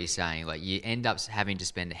agree with what you're saying. Like you end up having to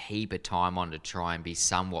spend a heap of time on to try and be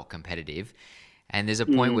somewhat competitive, and there's a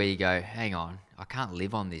point where you go, hang on, I can't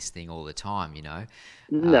live on this thing all the time.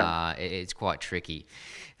 No. It's quite tricky.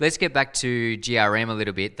 Let's get back to GRM a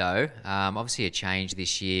little bit though. Obviously a change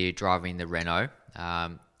this year driving the Renault.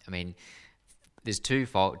 I mean, there's two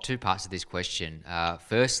parts of this question.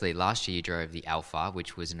 Firstly, last year you drove the Alpha,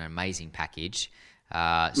 which was an amazing package.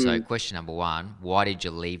 So question number 1, why did you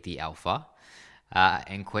leave the Alpha?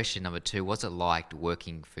 And question number 2, what's it like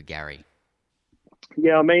working for Gary?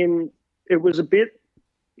 Yeah, I mean, it was a bit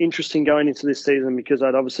interesting going into this season because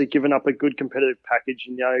I'd obviously given up a good competitive package.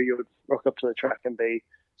 You would rock up to the track and be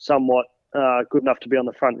somewhat good enough to be on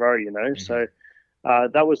the front row, So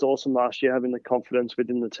that was awesome last year, having the confidence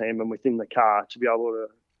within the team and within the car to be able to.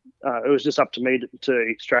 It was just up to me to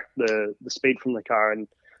extract the speed from the car and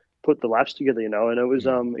put the laps together, and it was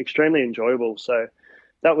extremely enjoyable. So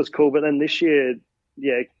that was cool. But then this year,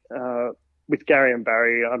 with Gary and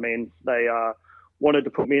Barry, I mean, they wanted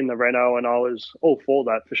to put me in the Renault, and I was all for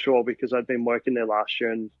that for sure because I'd been working there last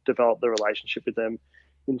year and developed the relationship with them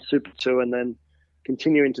in Super 2, and then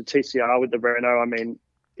continuing to TCR with the Renault. I mean,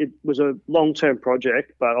 it was a long-term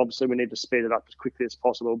project, but obviously we need to speed it up as quickly as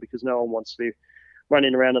possible because no one wants to be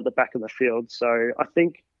running around at the back of the field. So I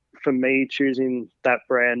think for me, choosing that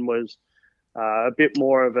brand was a bit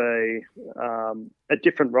more of a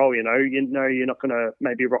different role. You're not going to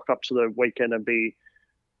maybe rock up to the weekend and be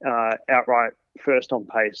outright first on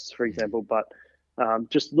pace, for example, but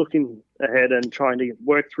just looking ahead and trying to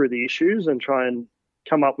work through the issues and try and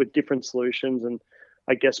come up with different solutions, and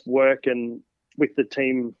I guess work and with the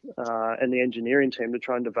team and the engineering team to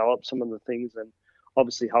try and develop some of the things, and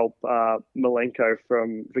obviously help Malenko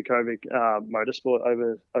from Vukovic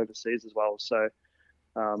Motorsport overseas as well. So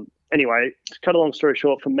anyway, to cut a long story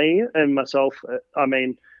short, for me and myself, I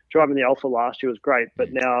mean, driving the Alpha last year was great,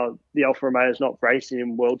 but now the Alfa Romeo is not racing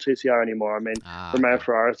in World TCR anymore. I mean, Romeo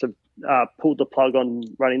Ferraris have pulled the plug on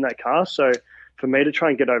running that car. So for me to try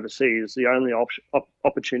and get overseas, the only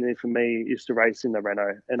opportunity for me is to race in the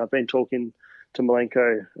Renault. And I've been talking to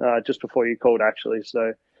Malenko just before you called, actually.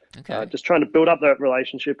 So just trying to build up that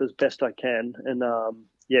relationship as best I can. And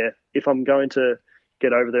if I'm going to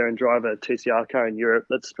get over there and drive a TCR car in Europe,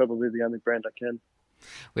 that's probably the only brand I can.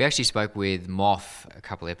 We actually spoke with Moff a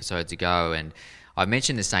couple of episodes ago, and I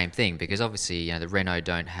mentioned the same thing because obviously, the Renault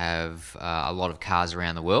don't have a lot of cars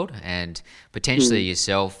around the world, and potentially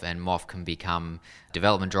yourself and Moff can become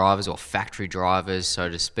development drivers or factory drivers, so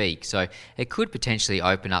to speak. So it could potentially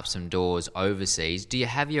open up some doors overseas. Do you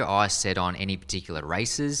have your eyes set on any particular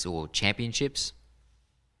races or championships?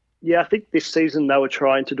 Yeah, I think this season they were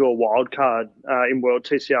trying to do a wild card in World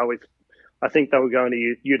TCR with. I think they were going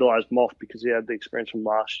to utilise Moff because he had the experience from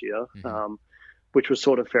last year, which was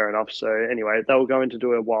sort of fair enough. So anyway, they were going to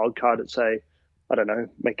do a wild card at, say, I don't know,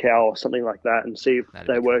 Macau or something like that, and see if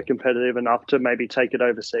they were competitive enough to maybe take it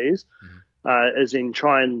overseas, as in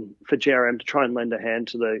for JRM to try and lend a hand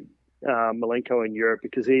to the Malenko in Europe,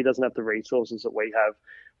 because he doesn't have the resources that we have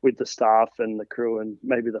with the staff and the crew and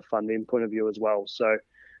maybe the funding point of view as well. So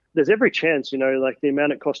there's every chance, like the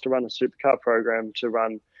amount it costs to run a supercar program, to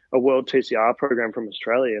run a World TCR program from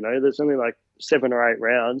Australia, there's only like 7 or 8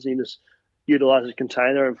 rounds. You just utilize a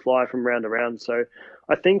container and fly from round to round. So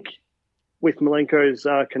I think with Malenko's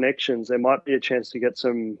connections, there might be a chance to get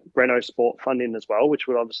some Renault Sport funding as well, which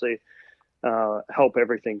would obviously help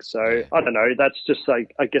everything. So I don't know. That's just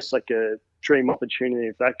I guess a dream opportunity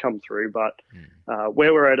if that come through. But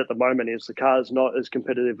where we're at the moment is the car's not as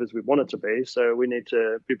competitive as we want it to be. So we need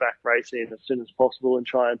to be back racing as soon as possible and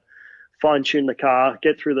try and fine-tune the car,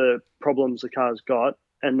 get through the problems the car's got,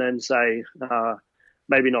 and then say,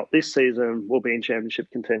 maybe not this season we'll be in championship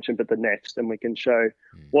contention, but the next, and we can show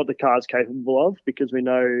what the car's capable of, because we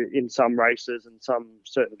know in some races and some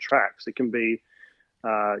certain tracks it can be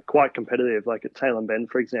quite competitive, like at Tailem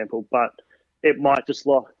Bend, for example, but it might just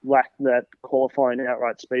lack that qualifying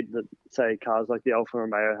outright speed that, say, cars like the Alfa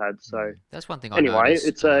Romeo had. So that's one thing I noticed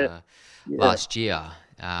it's last year.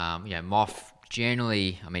 Moff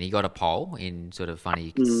generally, he got a pole in sort of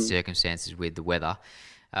funny circumstances with the weather.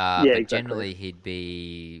 But exactly. Generally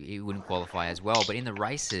he wouldn't qualify as well. But in the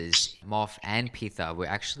races, Moff and Pither were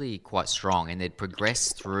actually quite strong, and they'd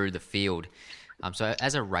progressed through the field. So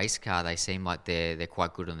as a race car, they seem like they're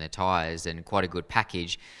quite good on their tyres and quite a good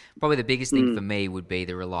package. Probably the biggest thing for me would be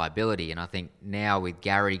the reliability. And I think now with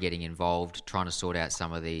Gary getting involved, trying to sort out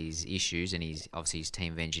some of these issues, and he's obviously his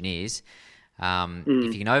team of engineers,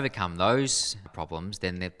 if you can overcome those problems,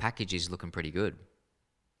 then the package is looking pretty good.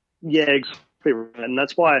 Yeah, exactly. And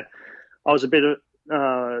that's why I was a bit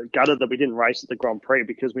gutted that we didn't race at the Grand Prix,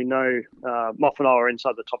 because we know Moff and I are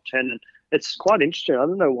inside the top 10, and it's quite interesting. I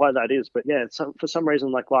don't know why that is, but yeah, for some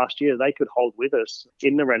reason, like last year, they could hold with us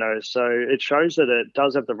in the Renault. So it shows that it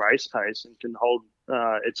does have the race pace and can hold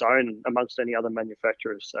its own amongst any other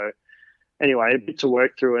manufacturers. So anyway, a bit to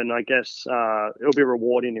work through, and I guess it'll be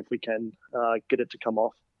rewarding if we can get it to come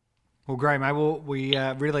off. Well, great, mate. Well, we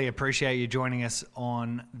really appreciate you joining us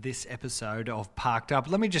on this episode of Parked Up.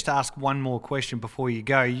 Let me just ask one more question before you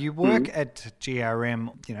go. You work at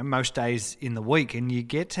GRM, most days in the week, and you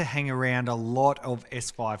get to hang around a lot of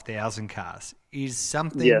S5000 cars. Is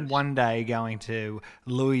something one day going to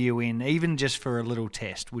lure you in, even just for a little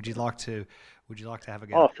test? Would you like to have a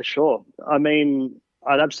go? Oh, for sure.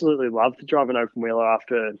 I'd absolutely love to drive an open wheeler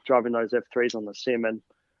after driving those F3s on the sim. And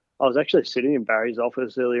I was actually sitting in Barry's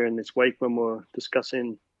office earlier in this week when we were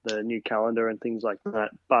discussing the new calendar and things like that.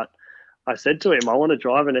 But I said to him, I want to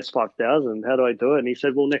drive an S5000. How do I do it? And he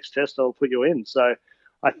said, well, next test I'll put you in. So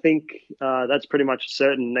I think that's pretty much a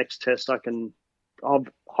certain. Next test I'll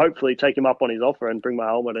hopefully take him up on his offer and bring my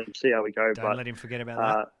helmet and see how we go. Don't let him forget about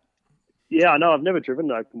that. Yeah, I know. I've never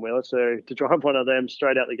driven an open wheeler, so to drive one of them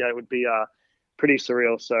straight out the gate would be pretty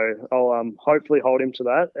surreal. So I'll hopefully hold him to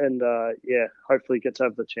that, and hopefully get to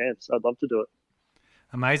have the chance. I'd love to do it.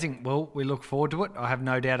 Amazing. Well, we look forward to it. I have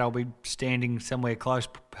no doubt I'll be standing somewhere close,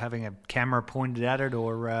 having a camera pointed at it,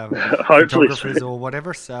 or photographers or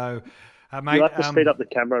whatever. So, mate, you'll have to speed up the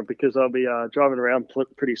camera because I'll be driving around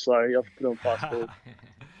pretty slow. You have to put on fast forward.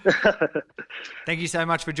 Thank you so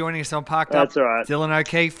much for joining us on Parked Up. That's all right. Dylan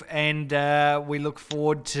O'Keefe, and we look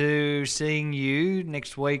forward to seeing you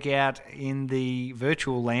next week out in the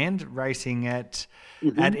virtual land, racing at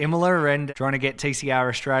Imola and trying to get TCR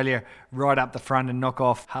Australia right up the front and knock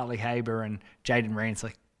off Hartley Haber and Jaden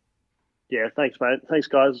Ransley. Yeah, thanks, mate. Thanks,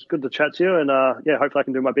 guys. Good to chat to you, and hopefully I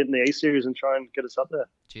can do my bit in the E-Series and try and get us up there.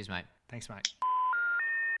 Cheers, mate. Thanks, mate.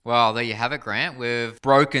 Well, there you have it, Grant. We've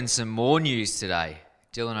broken some more news today.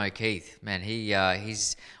 Dylan O'Keefe, man,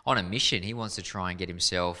 he's on a mission. He wants to try and get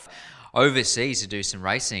himself overseas to do some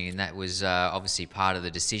racing, and that was obviously part of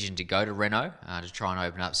the decision to go to Renault to try and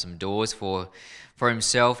open up some doors for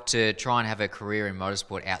himself to try and have a career in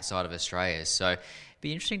motorsport outside of Australia. So it'd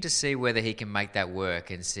be interesting to see whether he can make that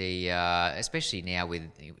work and see, especially now with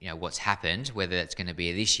what's happened, whether that's going to be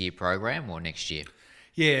a this year program or next year.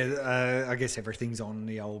 Yeah, I guess everything's on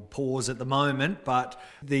the old pause at the moment, but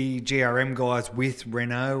the GRM guys with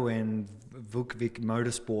Renault and Vukvik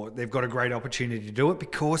Motorsport, they've got a great opportunity to do it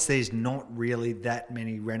because there's not really that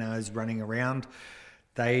many Renaults running around.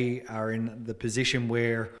 They are in the position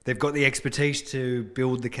where they've got the expertise to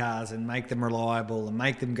build the cars and make them reliable and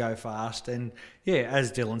make them go fast. And yeah,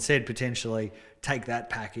 as Dylan said, potentially take that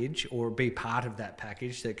package or be part of that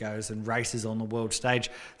package that goes and races on the world stage.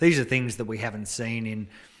 These are things that we haven't seen in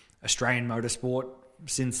Australian motorsport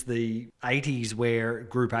since the 80s, where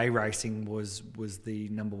Group A racing was the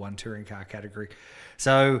number one touring car category.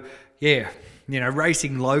 So yeah,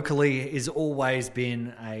 racing locally has always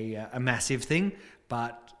been a massive thing.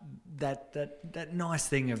 But that nice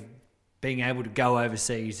thing of being able to go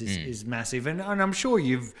overseas is massive, and I'm sure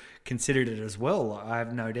you've considered it as well. I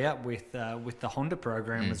have no doubt with the Honda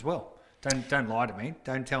program as well. Don't lie to me.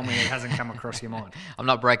 Don't tell me it hasn't come across your mind. I'm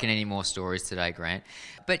not breaking any more stories today, Grant.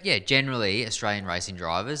 But yeah, generally Australian racing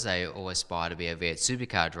drivers, they all aspire to be a V8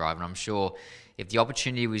 supercar driver, and I'm sure if the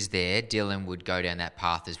opportunity was there, Dylan would go down that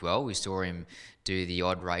path as well. We saw him do the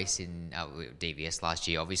odd race in DVS last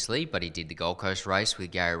year, obviously, but he did the Gold Coast race with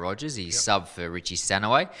Gary Rogers. He's sub for Richie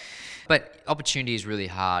Stanaway. But opportunity is really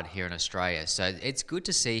hard here in Australia. So it's good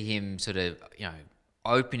to see him sort of,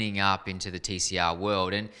 opening up into the TCR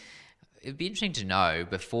world. And it'd be interesting to know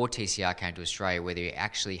before TCR came to Australia whether he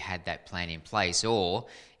actually had that plan in place, or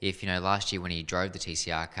if, last year when he drove the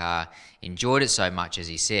TCR car, enjoyed it so much as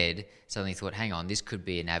he said, suddenly thought, hang on, this could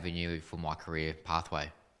be an avenue for my career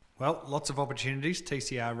pathway. Well, lots of opportunities,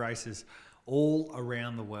 TCR races all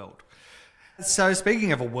around the world. So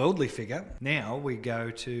speaking of a worldly figure, now we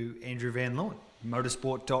go to Andrew Van Leeuwen,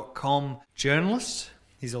 motorsport.com journalist.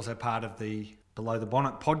 He's also part of the Below the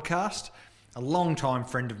Bonnet podcast, a long-time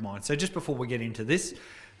friend of mine. So just before we get into this,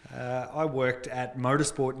 I worked at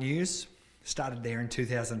Motorsport News, started there in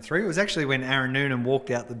 2003. It was actually when Aaron Noonan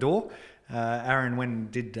walked out the door. Aaron went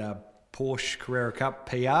and did Porsche Carrera Cup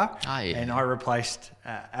PR, and I replaced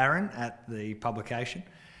Aaron at the publication.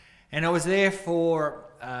 And I was there for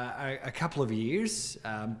a couple of years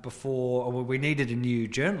before we needed a new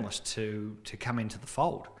journalist to come into the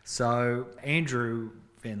fold. So Andrew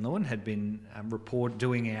Van Leeuwen had been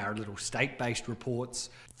doing our little state-based reports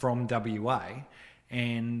from WA,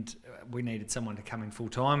 and we needed someone to come in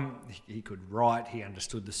full-time. He could write, he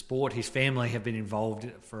understood the sport. His family have been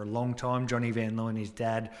involved for a long time. Johnny Van Leeuwen, his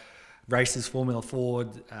dad, races Formula Ford,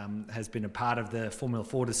 has been a part of the Formula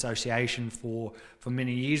Ford Association for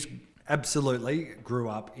many years. Absolutely grew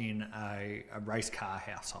up in a race car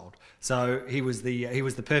household. So he was the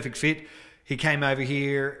perfect fit. He came over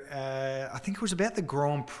here, I think it was about the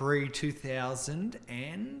Grand Prix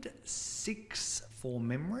 2006 for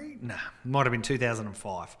memory. Nah, might have been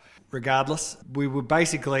 2005. Regardless, we were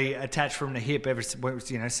basically attached from the hip ever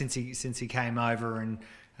since he came over, and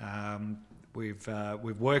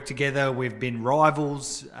we've worked together. We've been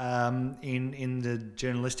rivals in the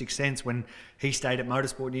journalistic sense. When he stayed at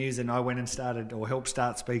Motorsport News and I went and helped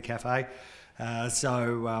start Speed Cafe.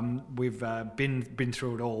 So we've been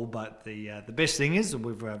through it all, but the best thing is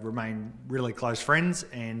we've remained really close friends,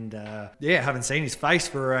 and haven't seen his face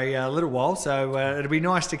for a little while. So it'll be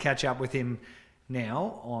nice to catch up with him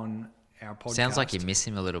now on our podcast. Sounds like you miss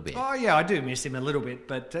him a little bit. Oh yeah, I do miss him a little bit,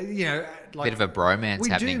 but bit of a bromance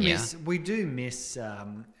happening here. We do miss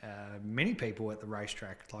many people at the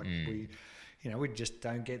racetrack. We just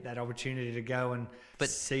don't get that opportunity to go and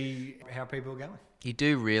see how people are going. You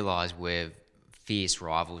do realise we're fierce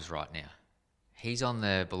rivals right now. He's on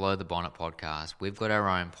the Below the Bonnet podcast. We've got our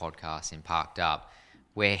own podcast in Parked Up.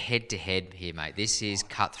 We're head to head here, mate. This is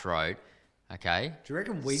cutthroat. Okay. Do you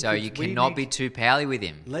reckon you cannot be too pally with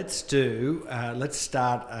him? Let's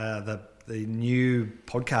start the new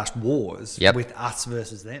podcast wars with us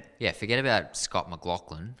versus them. Yeah, forget about Scott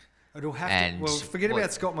McLaughlin. It'll have forget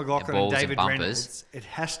about Scott McLaughlin and David Reynolds. It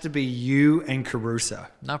has to be you and Caruso.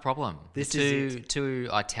 No problem. This is two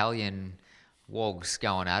Italian wogs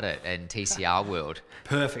going at it in TCR world.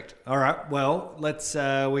 Perfect. All right. Well, let's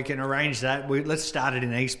we can arrange that. Let's start it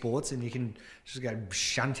in esports, and you can just go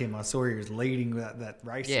shunt him. I saw he was leading that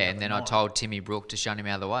race. Yeah, and then I told Timmy Brook to shunt him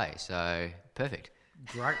out of the way. So perfect.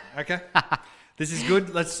 Great. Okay. This is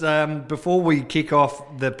good. Let's before we kick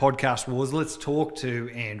off the podcast wars, let's talk to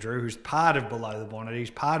Andrew, who's part of Below the Bonnet. He's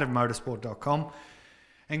part of motorsport.com,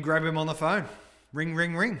 and grab him on the phone. Ring,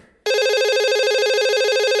 ring, ring.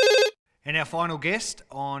 And our final guest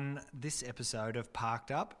on this episode of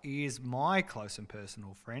Parked Up is my close and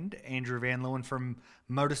personal friend, Andrew Van Leeuwen from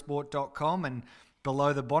motorsport.com and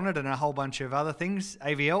Below the Bonnet and a whole bunch of other things.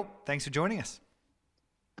 AVL, thanks for joining us.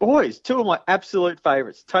 Boys, two of my absolute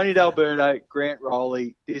favourites, Tony D'Alberto, Grant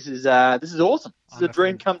Rowley. This is awesome. This is a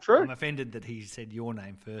dream come true. I'm offended that he said your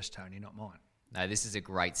name first, Tony, not mine. No, this is a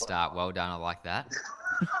great start. Well done. I like that.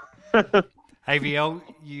 AVL,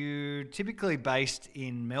 you typically based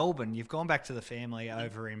in Melbourne. You've gone back to the family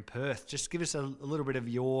over in Perth. Just give us a little bit of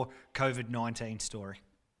your COVID-19 story.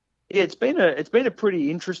 Yeah, it's been a pretty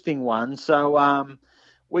interesting one. So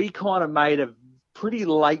we kind of made a pretty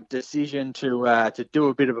late decision to do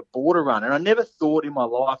a bit of a border run, and I never thought in my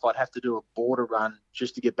life I'd have to do a border run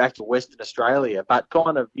just to get back to Western Australia. But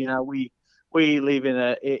kind of, we live in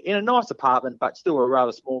a nice apartment, but still a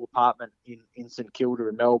rather small apartment in St Kilda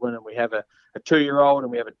in Melbourne, and we have a 2-year-old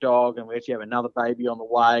and we have a dog, and we actually have another baby on the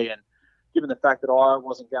way. And given the fact that I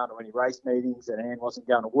wasn't going to any race meetings and Anne wasn't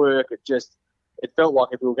going to work, it felt like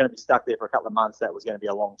if we were going to be stuck there for a couple of months, that was going to be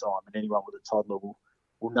a long time. And anyone with a toddler will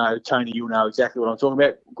know. Tony, you'll know exactly what I'm talking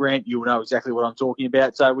about. Grant, you'll know exactly what I'm talking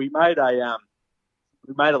about. So we made a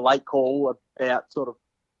late call about sort of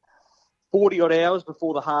 40 odd hours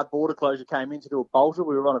before the hard border closure came in to do a bolter.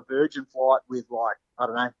 We were on a Virgin flight with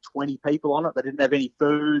 20 people on it. They didn't have any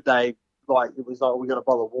food. It was like, we got a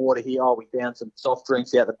bottle of water here. Oh, we found some soft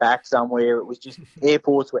drinks out the back somewhere. It was just,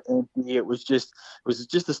 airports were empty. It was just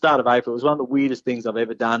the start of April. It was one of the weirdest things I've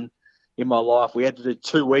ever done in my life. We had to do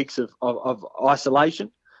 2 weeks of isolation.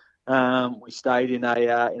 We stayed in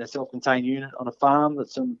a self-contained unit on a farm that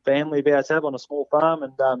some family of ours have, on a small farm.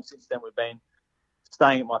 And since then we've been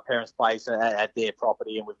staying at my parents' place at their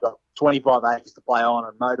property, and we've got 25 acres to play on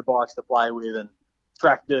and motorbikes to play with and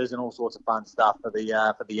tractors and all sorts of fun stuff for the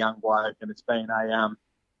young bloke. And it's been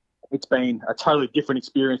a totally different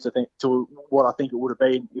experience, I think, to what I think it would have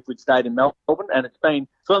been if we'd stayed in Melbourne. And it's one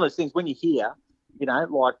of those things when you're here,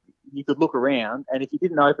 like you could look around, and if you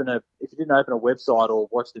didn't open a website or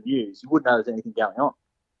watch the news, you wouldn't know there's anything going on.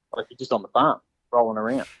 Like you're just on the farm rolling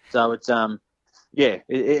around. So it's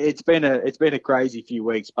it's been a crazy few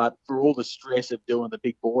weeks, but for all the stress of doing the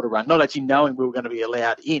big border run, not actually knowing we were going to be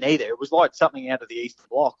allowed in either, it was like something out of the Eastern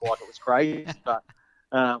Bloc, like it was crazy. But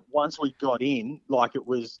once we got in, like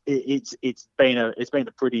it's been a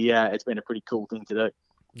pretty cool thing to do.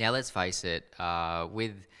 Now let's face it,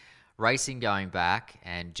 with racing going back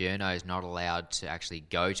and journos not allowed to actually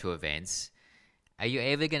go to events, are you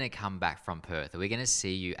ever going to come back from Perth? Are we going to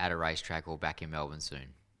see you at a racetrack or back in Melbourne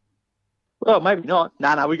soon? Well, maybe not.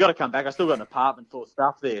 No, we've got to come back. I've still got an apartment full of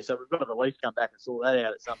stuff there, so we've got to at least come back and sort that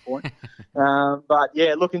out at some point. But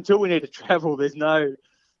yeah, look, until we need to travel, there's no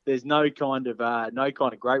kind of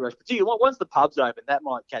great rush. Particularly once the pub's open, that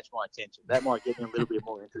might catch my attention. That might get me a little bit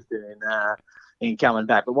more interested in coming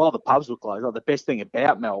back. But while the pubs were closed, the best thing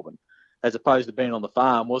about Melbourne, as opposed to being on the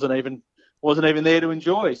farm, wasn't even there to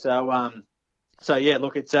enjoy. So yeah,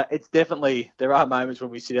 look, it's definitely, there are moments when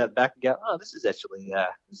we sit out the back and go, oh, this is actually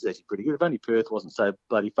pretty good. If only Perth wasn't so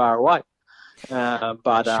bloody far away.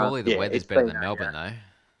 But surely the weather's better than Melbourne, though.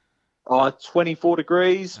 Oh, 24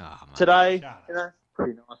 degrees today.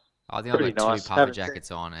 Pretty nice. I think I've got 2 puffer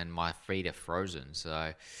jackets on and my feet are frozen.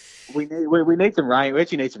 So we need some rain. We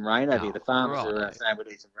actually need some rain over here. The farmers are saying we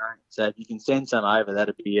need some rain. So if you can send some over,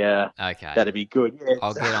 that'd be okay. That'd be good. Yeah,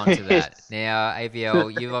 I'll get onto that. Now,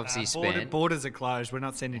 AVL, you've obviously spent borders are closed. We're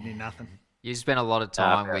not sending you nothing. You've spent a lot of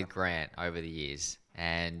time with Grant over the years,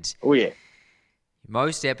 and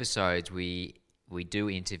most episodes we do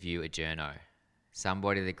interview a journo.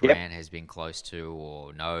 Somebody that Grant has been close to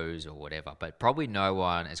or knows or whatever, but probably no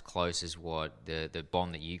one as close as what the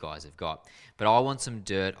bond that you guys have got. But I want some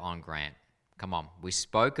dirt on Grant. Come on. We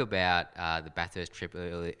spoke about the Bathurst trip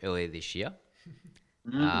earlier this year.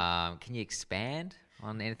 Can you expand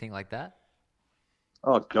on anything like that?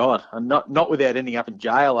 Oh God, not without ending up in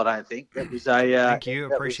jail. I don't think that was a. Thank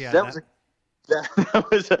you, appreciate that.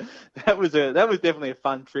 That was definitely a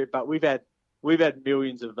fun trip, but we've had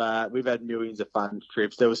millions of fun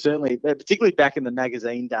trips. There was certainly, particularly back in the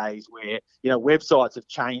magazine days, where websites have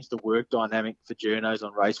changed the work dynamic for journos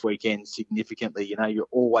on race weekends significantly. You're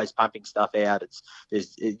always pumping stuff out.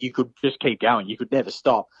 You could just keep going. You could never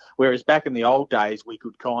stop. Whereas back in the old days, we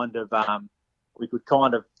could kind of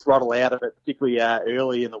throttle out of it, particularly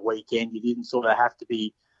early in the weekend. You didn't sort of have to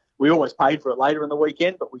be. We always paid for it later in the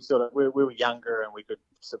weekend, but we were younger and we could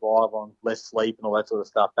survive on less sleep and all that sort of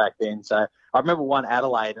stuff back then. So I remember one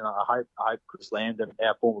Adelaide, and I hope Chris Lambden,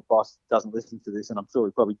 our former boss, doesn't listen to this, and I'm sure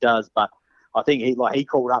he probably does. But I think he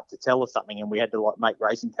called up to tell us something, and we had to make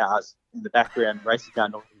racing cars in the background, racing car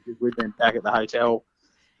noises with them back at the hotel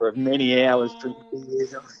for many hours drinking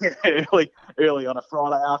beers early on a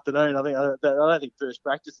Friday afternoon. I don't think first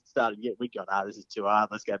practice had started yet. We got, this is too hard.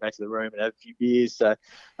 Let's go back to the room and have a few beers. So,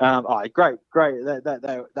 great.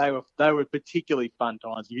 They were particularly fun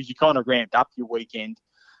times because you kind of ramped up your weekend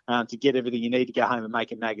to get everything you need to go home and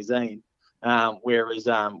make a magazine. Whereas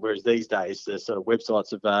these days the sort of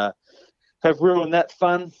websites have ruined that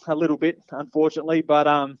fun a little bit, unfortunately.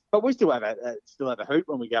 But we still have a hoot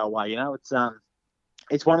when we go away.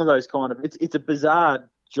 It's one of those kind of it's a bizarre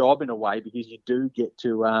job in a way because you do get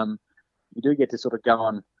to sort of go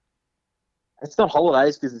on. It's not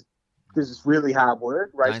holidays because it's really hard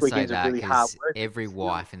work. Race Don't weekends say that, are really hard 'cause work. every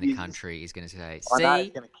wife in the country is going to say, I know, "See,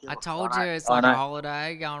 it's gonna kill I us. told I you know, it's I like a know.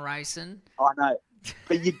 holiday going racing." I know.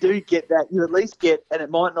 But you do get that. You at least get, and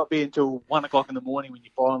it might not be until 1 o'clock in the morning when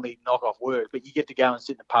you finally knock off work, but you get to go and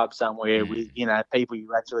sit in a pub somewhere with, people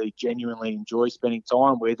you actually genuinely enjoy spending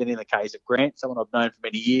time with. And in the case of Grant, someone I've known for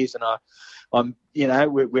many years, and I'm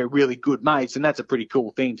we're really good mates, and that's a pretty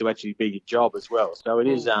cool thing to actually be your job as well. So it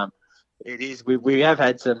is. It is. We have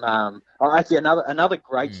had some. Actually, another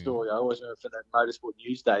great story. I always remember from the Motorsport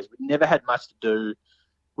News days. We never had much to do.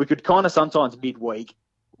 We could kind of sometimes midweek.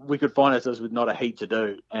 We could find ourselves with not a heap to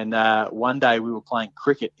do. And one day we were playing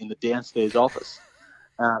cricket in the downstairs office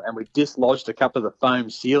and we dislodged a couple of the foam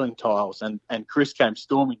ceiling tiles and Chris came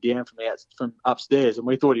storming down from upstairs and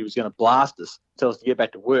we thought he was going to blast us, tell us to get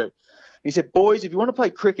back to work. He said, "Boys, if you want to play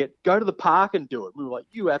cricket, go to the park and do it." We were like,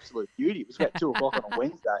 "You absolute beauty." It was about 2 o'clock on a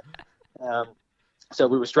Wednesday. So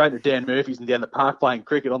we were straight to Dan Murphy's and down the park playing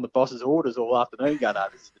cricket on the boss's orders all afternoon going,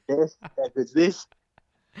 "This is the best. How good's this?"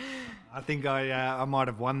 I think I might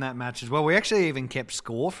have won that match as well. We actually even kept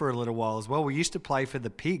score for a little while as well. We used to play for the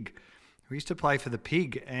Pig.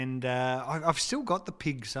 And I've still got the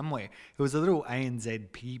Pig somewhere. It was a little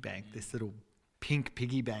ANZ piggy bank, this little pink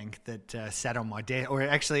piggy bank that sat on my desk, or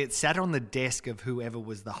actually it sat on the desk of whoever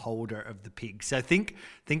was the holder of the Pig. So think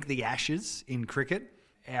the Ashes in cricket.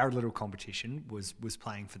 Our little competition was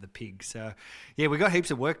playing for the Pig. So yeah, we got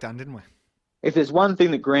heaps of work done, didn't we? If there's one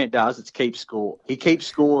thing that Grant does, it's keep score. He keeps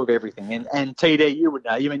score of everything. And TD, you would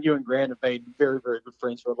know. You and Grant have been very, very good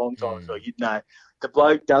friends for a long time, so you'd know. The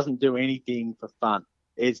bloke doesn't do anything for fun.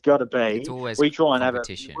 It's got to be. It's always we try and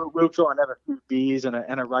competition. We'll try and have a few beers and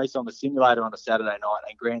a race on the simulator on a Saturday night.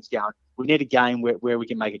 And Grant's going, "We need a game where we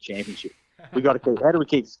can make a championship. We got to keep. How do we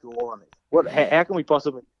keep score on this? How can we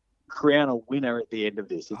possibly crown a winner at the end of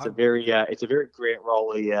this?" It's a very Grant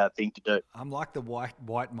Rowley thing to do. I'm like the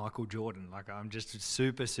white Michael Jordan. Like I'm just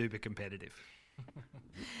super, super competitive.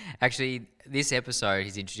 Actually, this episode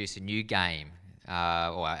he's introduced a new game, or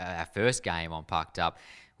our first game on Pucked Up,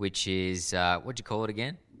 which is what'd you call it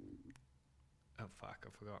again? Oh fuck, I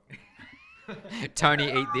forgot.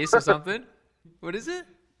 Tony eat this or something? What is it?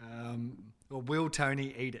 Or will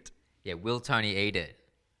Tony eat it? Yeah, will Tony eat it?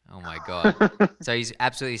 Oh my God. So he's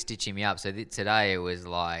absolutely stitching me up. So today it was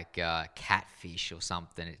like catfish or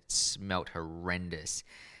something. It smelt horrendous.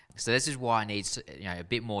 So this is why I need a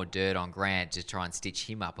bit more dirt on Grant to try and stitch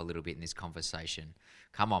him up a little bit in this conversation.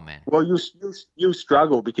 Come on, man. Well, you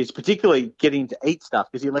struggle because particularly getting to eat stuff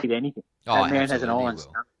because he'll eat anything. Oh, that man has an iron will.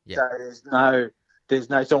 stomach. Yeah. So there's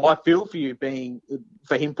no. So I feel for you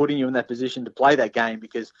for him putting you in that position to play that game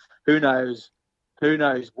because who knows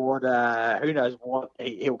what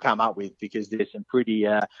he'll come up with because there's some pretty.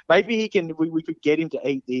 Maybe he can. We could get him to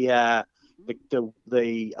eat the. I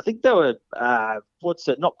think they were what's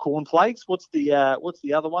it? Not cornflakes. What's the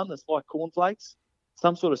other one that's like cornflakes?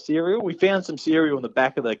 Some sort of cereal. We found some cereal in the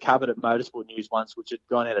back of the cupboard at Motorsport News once, which had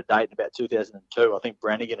gone out of date in about 2002. I think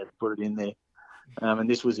Brannigan had put it in there, and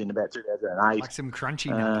this was in about 2008. Like some crunchy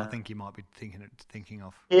nut, I think you might be thinking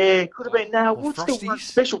of. Yeah, could have been. No, what's the one?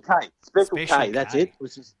 Special K. Special K. That's it. It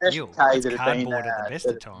was a Special K that had been cardboard at the best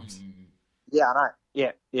of times. Yeah, I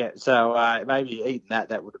know. Yeah. So maybe eating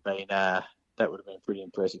that would have been pretty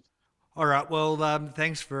impressive. All right. Well,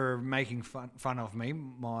 thanks for making fun of me.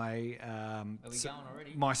 My Are we going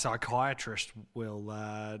already? My psychiatrist will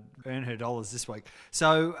earn her dollars this week.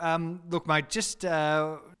 So, look, mate, just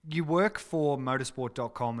you work for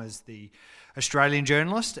motorsport.com as the Australian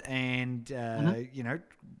journalist and,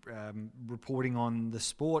 reporting on the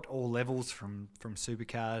sport, all levels from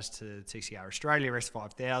supercars to TCR Australia,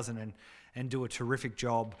 S5000 and do a terrific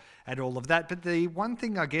job at all of that. But the one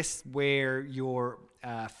thing, I guess, where your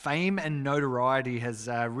fame and notoriety has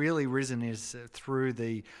really risen is through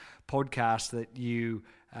the podcast that you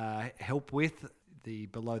help with, the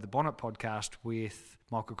Below the Bonnet podcast with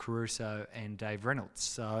Michael Caruso and Dave Reynolds.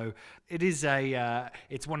 So it is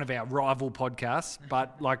it's one of our rival podcasts,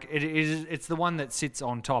 but like it's the one that sits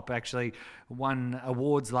on top. Actually, won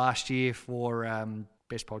awards last year for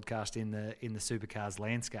podcast in the supercars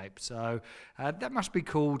landscape. So that must be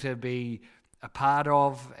cool to be a part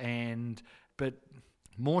of, but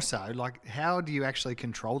more so, like, how do you actually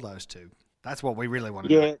control those two? That's what we really want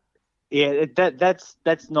to know. Yeah, that's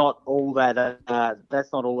not all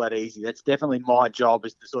that easy. That's definitely my job,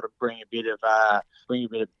 is to sort of bring a bit of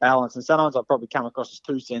balance. And sometimes I probably come across as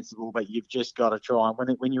too sensible, but you've just got to try.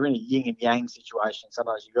 And when you're in a yin and yang situation,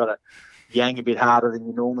 sometimes you've got to yang a bit harder than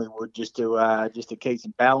you normally would, just to keep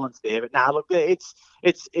some balance there. But look,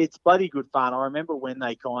 it's bloody good fun. I remember when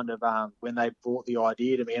they when they brought the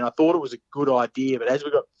idea to me, and I thought it was a good idea, but as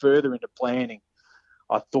we got further into planning,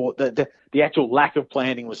 I thought that the actual lack of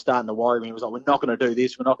planning was starting to worry me. It was like, we're not going to do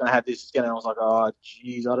this, we're not going to have this again. And I was like, oh,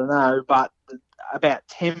 geez, I don't know. But about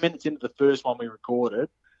 10 minutes into the first one we recorded,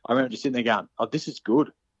 I remember just sitting there going, oh, this is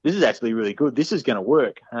good. This is actually really good. This is going to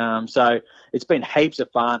work. So it's been heaps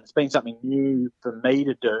of fun. It's been something new for me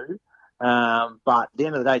to do. But at the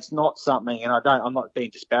end of the day, it's not something, and I'm not being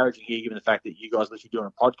disparaging here, given the fact that you guys are literally doing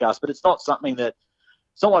a podcast, but it's not something that,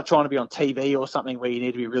 it's not like trying to be on TV or something where you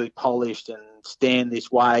need to be really polished and stand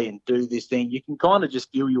this way and do this thing. You can kind of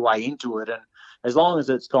just feel your way into it, and as long as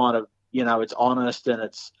it's kind of, it's honest and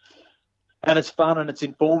it's fun and it's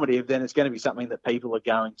informative, then it's going to be something that people are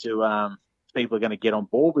going to get on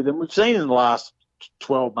board with. And we've seen in the last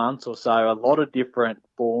 12 months or so a lot of different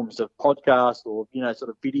forms of podcasts or sort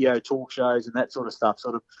of video talk shows and that sort of stuff,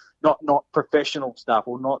 sort of not professional stuff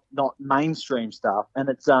or not mainstream stuff, and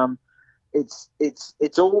it's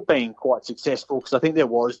all been quite successful, because I think there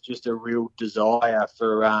was just a real desire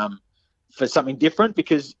for something different,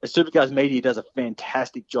 because Supercars Media does a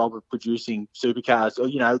fantastic job of producing supercars, or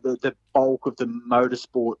the bulk of the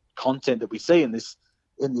motorsport content that we see in this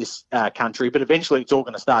country. But eventually it's all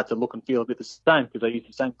going to start to look and feel a bit the same, because they use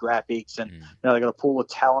the same graphics, and they've got a pool of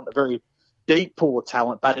talent, a very deep pool of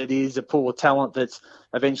talent, but it is a pool of talent that's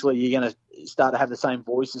eventually you're going to start to have the same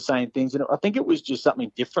voices saying things. And I think it was just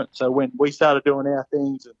something different. So when we started doing our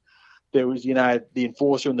things, and there was, the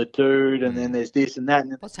Enforcer and the Dude, and then there's this and that.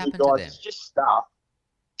 And what's happened to them? It's just stuff.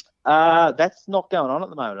 That's not going on at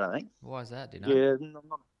the moment, I think. Why is that? Do you know? Yeah,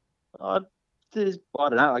 I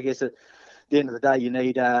don't know. I guess at the end of the day, you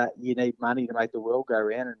need money to make the world go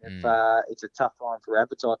round, and if it's a tough time for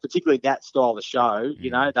advertising, particularly that style of show,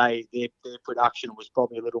 their production was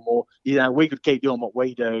probably a little more. We could keep doing what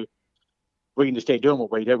we do. We can just keep doing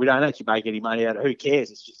what we do. We don't actually make any money out of it. Who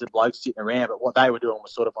cares? It's just a bloke sitting around. But what they were doing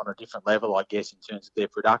was sort of on a different level, I guess, in terms of their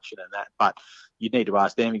production and that. But you need to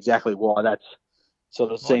ask them exactly why that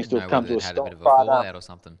sort of seems to have come to a stop. A bit of a fallout or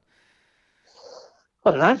something.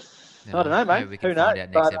 I don't know, mate. Maybe we can Who find knows?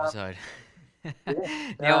 out next episode.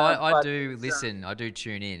 Now, I do but listen. I do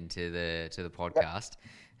tune in to the podcast,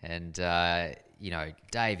 and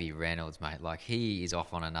Davey Reynolds, mate, like, he is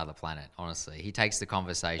off on another planet. Honestly, he takes the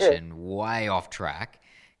conversation way off track.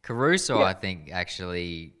 Caruso, I think,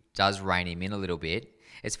 actually does rein him in a little bit.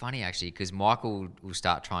 It's funny actually, because Michael will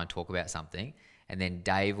start trying to talk about something, and then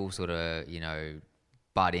Dave will sort of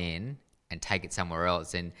butt in and take it somewhere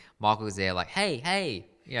else, and Michael's there like, hey.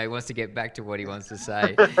 He wants to get back to what he wants to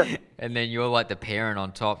say. And then you're like the parent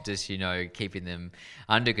on top, just, keeping them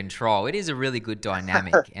under control. It is a really good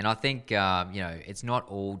dynamic. And I think, it's not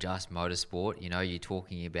all just motorsport. You're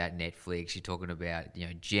talking about Netflix, you're talking about,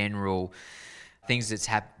 general things that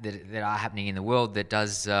are happening in the world that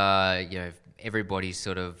does, everybody's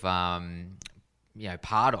sort of,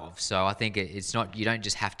 part of. So I think it's not, you don't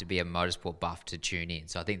just have to be a motorsport buff to tune in.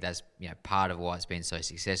 So I think that's, part of why it's been so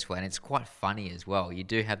successful. And it's quite funny as well. You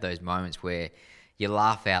do have those moments where you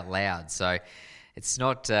laugh out loud. So it's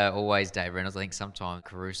not always Dave Reynolds. I think sometimes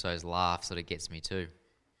Caruso's laugh sort of gets me too.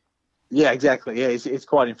 Yeah, exactly. Yeah, it's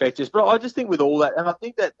quite infectious. But I just think with all that, and I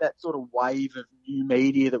think that sort of wave of new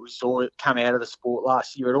media that we saw come out of the sport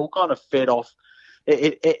last year, it all kind of fed off.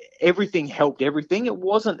 Everything helped everything.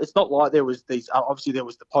 It's not like there was these. Obviously, there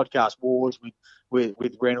was the podcast wars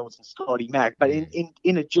with Reynolds and Scotty Mac. But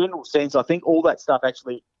in a general sense, I think all that stuff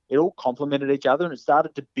actually, it all complemented each other, and it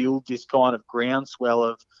started to build this kind of groundswell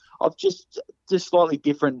of just slightly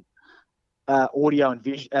different audio and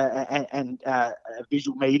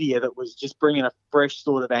visual media that was just bringing a fresh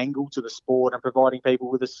sort of angle to the sport and providing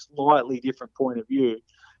people with a slightly different point of view.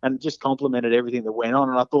 And just complemented everything that went on.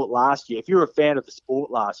 And I thought last year, if you're a fan of the sport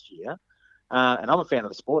last year, and I'm a fan of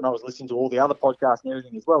the sport, and I was listening to all the other podcasts and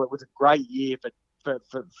everything as well, it was a great year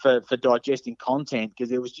for digesting content, because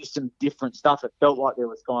there was just some different stuff. It felt like there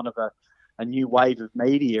was kind of a new wave of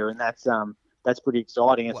media, and that's pretty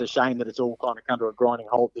exciting. It's a shame that it's all kind of come to a grinding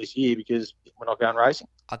halt this year because we're not going racing.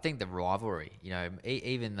 I think the rivalry,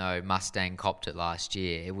 even though Mustang copped it last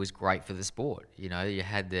year, it was great for the sport. You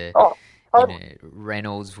had the...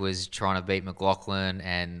 Reynolds was trying to beat McLaughlin,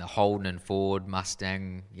 and Holden and Ford,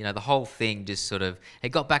 Mustang, the whole thing just sort of, it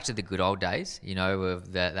got back to the good old days,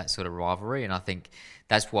 of that sort of rivalry. And I think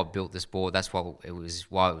that's what built the sport. That's why it was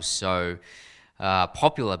so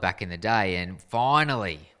popular back in the day. And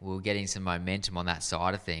finally, we were getting some momentum on that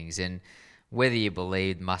side of things. And whether you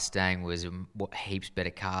believed Mustang was a heaps better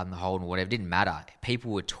car than the Holden or whatever, it didn't matter.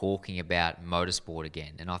 People were talking about motorsport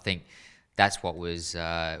again. And I think that's what was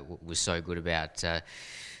so good about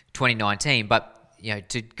 2019. But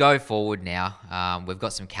to go forward now, we've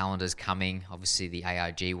got some calendars coming. Obviously, the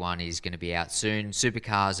ARG one is going to be out soon.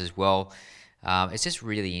 Supercars as well. It's just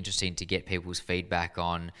really interesting to get people's feedback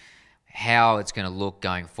on how it's going to look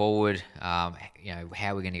going forward. How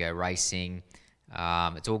we're going to go racing.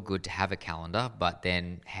 It's all good to have a calendar, but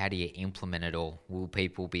then how do you implement it all? Will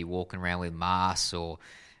people be walking around with masks, or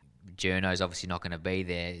Journo's obviously not going to be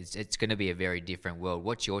there? It's going to be a very different world.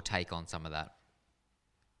 What's your take on some of that?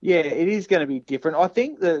 Yeah, it is going to be different. I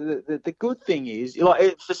think the good thing is,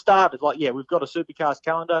 for starters, we've got a Supercars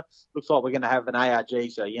calendar. Looks like we're going to have an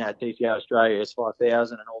ARG, so TCR Australia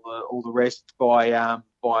S5000 and all the rest by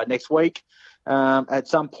next week at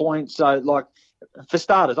some point. So for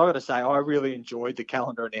starters, I've got to say I really enjoyed the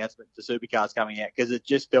calendar announcement for Supercars coming out, because it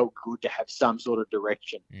just felt good to have some sort of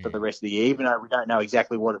direction for the rest of the year, even though we don't know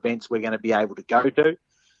exactly what events we're going to be able to go to.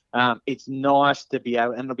 It's nice to be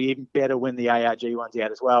able, and it'll be even better when the ARG one's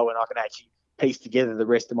out as well, when I can actually piece together the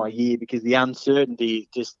rest of my year, because the uncertainty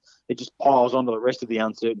just piles onto the rest of the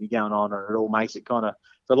uncertainty going on, and it all makes it kind of,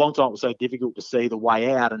 for a long time it was so difficult to see the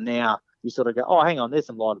way out, and now you sort of go, oh, hang on, there's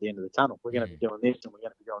some light at the end of the tunnel. We're going to be doing this, and we're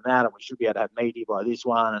going to be doing that, and we should be able to have media by this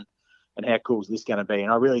one, and how cool is this going to be?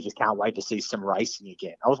 And I really just can't wait to see some racing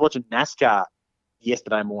again. I was watching NASCAR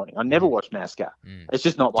yesterday morning. I never watched NASCAR. It's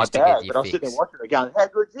just not my bag, but I was sitting there watching it going, how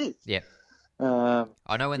good is this? Yeah.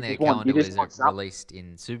 I know when the calendar was released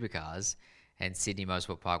in Supercars and Sydney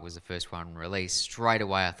Motorsport Park was the first one released, straight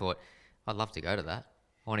away I thought, I'd love to go to that.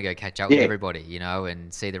 I want to go catch up with everybody,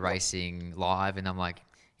 and see the racing live. And I'm like,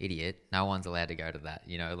 idiot, no one's allowed to go to that.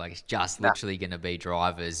 It's just literally going to be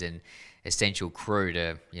drivers and essential crew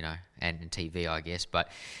to, and TV, I guess.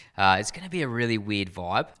 But it's going to be a really weird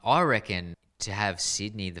vibe. I reckon to have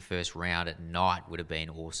Sydney the first round at night would have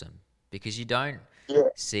been awesome, because you don't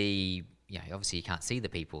see, obviously you can't see the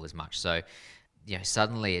people as much. So,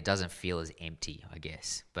 suddenly it doesn't feel as empty, I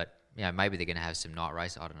guess. But, maybe they're going to have some night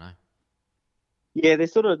race. I don't know. Yeah,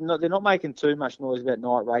 they're not making too much noise about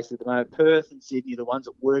night races at the moment. Perth and Sydney, the ones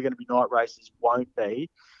that were going to be night races, won't be.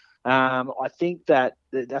 I think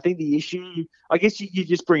the issue, I guess you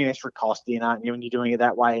just bring an extra cost in, aren't you, when you're doing it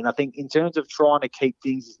that way? And I think in terms of trying to keep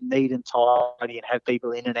things as neat and tidy and have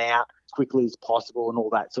people in and out as quickly as possible and all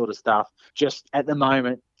that sort of stuff, just at the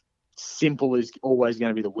moment, simple is always going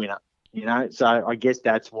to be the winner, So I guess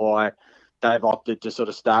that's why they've opted to sort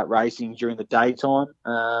of start racing during the daytime,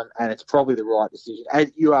 and it's probably the right decision.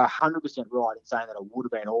 As you are 100% right in saying that it would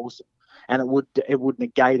have been awesome, and it would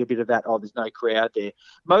negate a bit of that, there's no crowd there.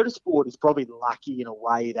 Motorsport is probably lucky in a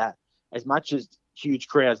way that, as much as huge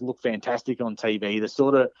crowds look fantastic on TV,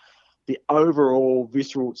 the overall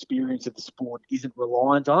visceral experience of the sport isn't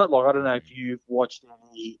reliant on it. I don't know if you've watched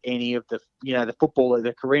any of the the football,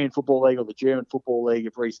 the Korean Football League or the German Football League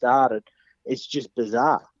have restarted. It's just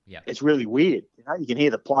bizarre. Yeah. It's really weird. You can hear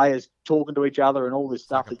the players talking to each other and all this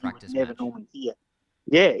stuff that you would never normally hear.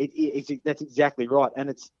 Yeah, that's exactly right.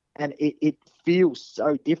 And it feels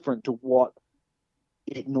so different to what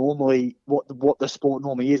the sport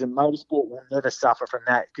normally is. And motorsport will never suffer from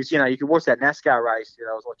that, because you can watch that NASCAR race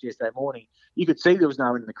I was watching yesterday morning. You could see there was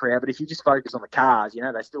no one in the crowd, but if you just focus on the cars,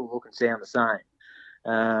 they still look and sound the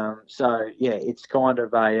same. So yeah, it's kind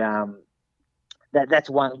of a that's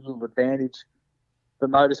one little advantage for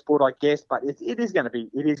motorsport, I guess, but it is going to be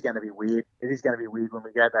weird. It is going to be weird when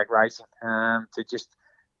we go back racing.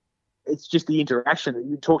 It's just the interaction that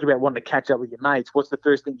you talked about, wanting to catch up with your mates. What's the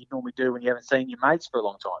first thing you normally do when you haven't seen your mates for a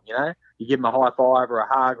long time? You give them a high five or a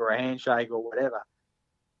hug or a handshake or whatever.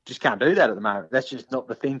 Just can't do that at the moment. That's just not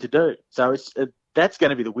the thing to do. So that's going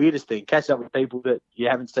to be the weirdest thing. Catch up with people that you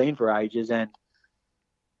haven't seen for ages and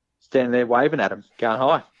standing there waving at them, going,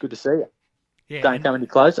 hi, good to see you. Yeah, don't come any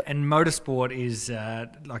closer. And motorsport is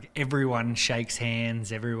everyone shakes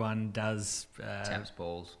hands, everyone does taps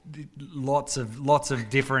balls. Lots of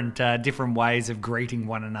different ways of greeting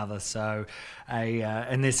one another. So,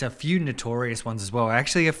 and there's a few notorious ones as well.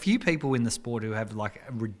 Actually, a few people in the sport who have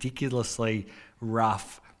ridiculously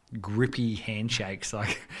rough, grippy handshakes,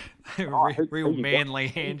 real manly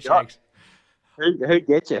handshakes. Who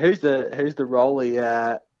gets you? Who's the roly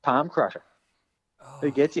palm crusher?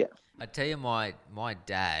 Who gets you? I tell you, my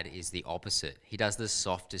dad is the opposite. He does the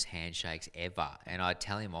softest handshakes ever, and I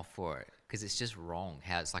tell him off for it because it's just wrong.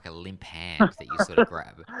 How it's like a limp hand that you sort of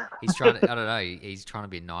grab. He's trying to, I don't know, he's trying to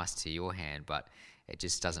be nice to your hand, but it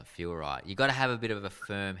just doesn't feel right. You got to have a bit of a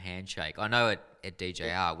firm handshake. I know at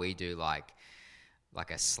DJR we do like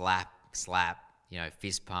a slap,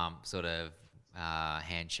 fist pump sort of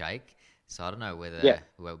handshake. So I don't know whether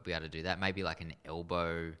we'll be able to do that. Maybe like an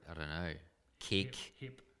elbow, I don't know, kick.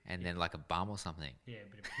 Hip. And then like a bum or something. Yeah, a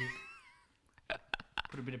bit of hip.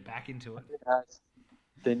 Put a bit of back into it.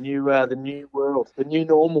 The new world, the new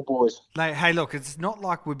normal, boys. Hey, look, it's not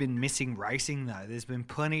like we've been missing racing though. There's been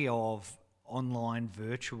plenty of online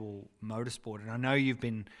virtual motorsport, and I know you've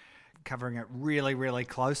been covering it really, really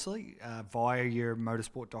closely via your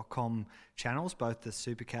motorsport.com channels, both the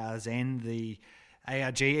Supercars and the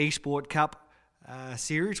ARG Esport Cup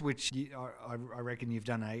series, which I reckon you've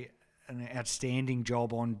done an outstanding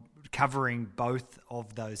job on covering both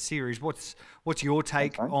of those series. What's your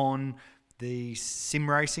take on the sim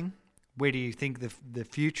racing? Where do you think the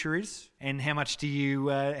future is, and how much do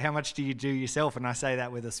you do yourself? And I say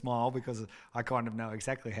that with a smile because I kind of know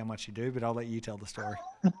exactly how much you do, but I'll let you tell the story.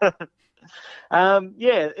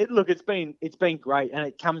 It's been great, and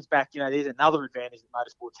it comes back. There's another advantage that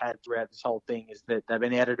motorsports had throughout this whole thing is that they've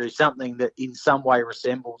been able to do something that in some way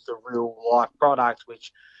resembles the real life product,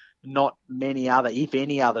 which not many other, if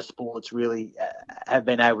any other sports really have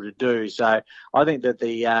been able to do. So I think that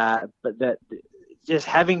that just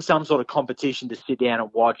having some sort of competition to sit down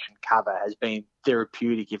and watch and cover has been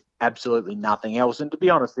therapeutic, if absolutely nothing else. And to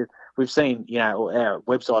be honest, we've seen our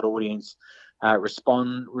website audience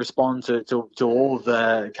respond to all of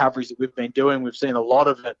the coverage that we've been doing. We've seen a lot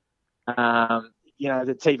of it.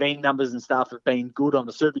 The TV numbers and stuff have been good on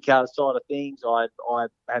the supercar side of things. I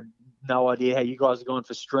have no idea how you guys are going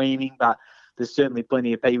for streaming, but there's certainly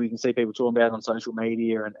plenty of people. We can see people talking about it on social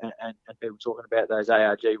media and people talking about those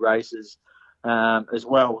ARG races as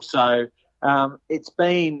well. So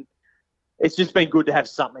it's just been good to have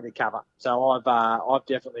something to cover. So I've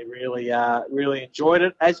definitely really enjoyed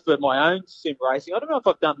it. As for my own sim racing, I don't know if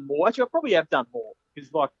I've done more. Actually, I probably have done more because,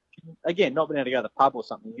 again, not being able to go to the pub or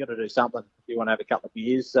something, you got to do something if you want to have a couple of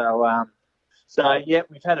beers. So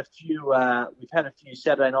we've had a few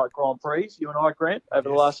Saturday night Grand Prix, you and I, Grant, over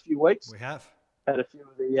the last few weeks. We have had a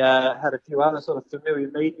few other sort of familiar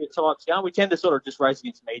media types going. We tend to sort of just race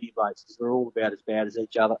against media blokes because we're all about as bad as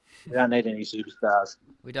each other. We don't need any superstars.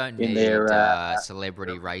 We don't need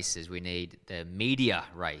celebrity races. We need the media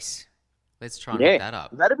race. Let's try and pick that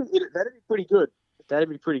up. That'd be pretty good. That'd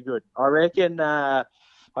be pretty good. I reckon.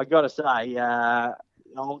 I got to say,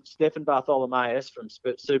 old Stefan Bartholomaeus from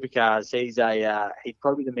Supercars, he's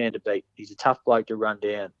probably the man to beat. He's a tough bloke to run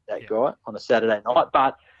down, that guy, on a Saturday night.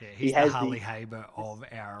 But he's the Harley Haber of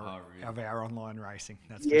our online racing.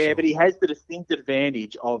 That's for sure. But he has the distinct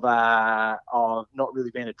advantage of not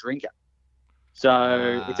really being a drinker.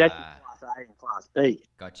 So it's actually Class A and Class B.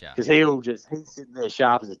 Gotcha. Because he's sitting there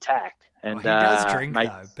sharp as a tack. And he does drink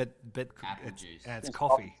though, but it's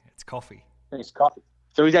coffee. It's coffee. It's coffee.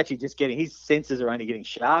 So he's actually just his senses are only getting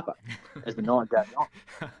sharper as the night goes on.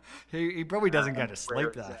 He probably doesn't go to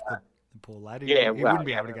sleep though. The poor lad. He wouldn't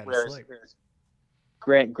be able to go to sleep.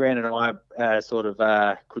 Grant and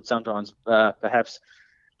I could sometimes perhaps,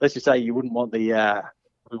 let's just say we wouldn't want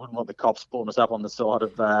the cops pulling us up on the side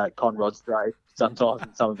of Conrod Strait sometimes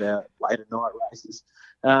in some of our later night races.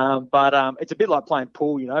 But it's a bit like playing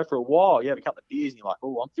pool, for a while. You have a couple of beers and you're like,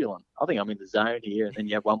 I think I'm in the zone here. And then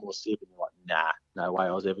you have one more sip and you're like, nah, no way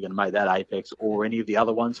I was ever going to make that Apex or any of the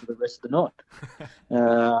other ones for the rest of the night.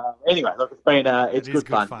 Anyway, look, it's good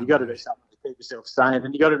fun. You got to do something to keep yourself sane,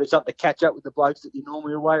 and you got to do something to catch up with the blokes that you're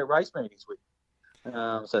normally away at race meetings with.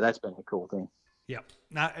 So that's been a cool thing. Yep.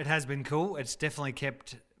 No, it has been cool. It's definitely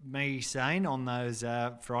kept me sane on those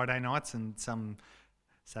Friday nights and some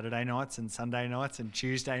Saturday nights and Sunday nights and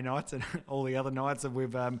Tuesday nights and all the other nights that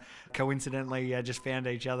we've coincidentally just found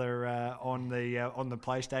each other on the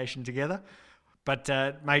PlayStation together. But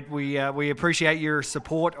mate, we appreciate your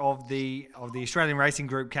support of the Australian Racing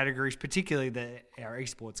Group categories, particularly our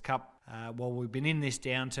Esports Cup. While we've been in this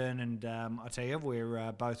downturn, and I tell you,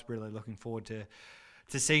 we're both really looking forward to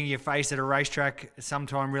seeing your face at a racetrack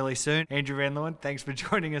sometime really soon. Andrew Van Leeuwen, thanks for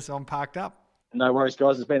joining us on Parked Up. No worries,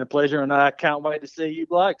 guys. It's been a pleasure, and I can't wait to see you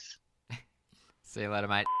blokes. See you later,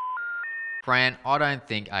 mate. Fran, I don't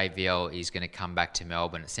think AVL is going to come back to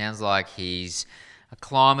Melbourne. It sounds like he's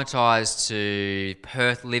acclimatised to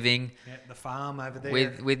Perth living. Yeah, the farm over there.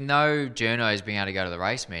 With no journos being able to go to the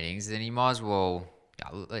race meetings, then he might as well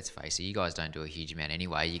let's face it, you guys don't do a huge amount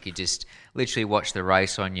anyway. You could just literally watch the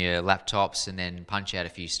race on your laptops and then punch out a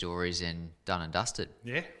few stories and done and dusted.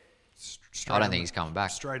 Yeah. I don't think he's coming back.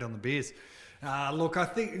 Straight on the beers. Look, I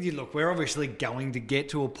think we're obviously going to get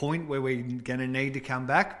to a point where we're going to need to come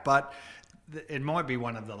back, but it might be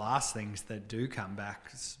one of the last things that do come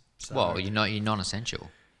back. So, Well, you're non-essential.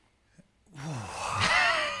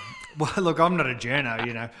 well, look, I'm not a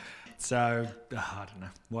journo, so I don't know.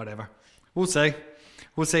 Whatever. We'll see.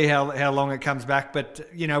 We'll see how long it comes back. But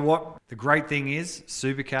you know what? The great thing is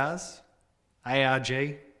Supercars, ARG,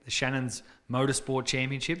 the Shannon's Motorsport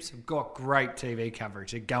Championships have got great TV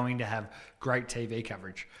coverage. They're going to have great TV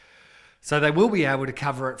coverage. So they will be able to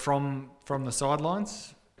cover it from the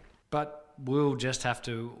sidelines, but we'll just have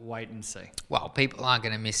to wait and see. Well, people aren't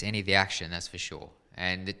going to miss any of the action, that's for sure.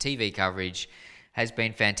 And the TV coverage has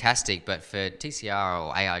been fantastic, but for TCR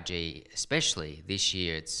or ARG especially this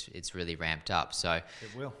year, it's really ramped up. So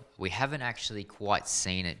It will. we haven't actually quite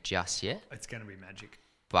seen it just yet, It's going to be magic.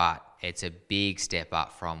 but it's a big step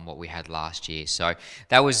up from what we had last year. So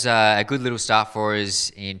that was a good little start for us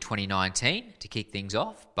in 2019 to kick things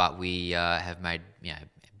off, but we have made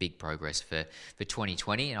big progress for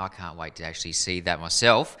 2020, and I can't wait to actually see that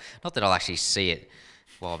myself. Not that I'll actually see it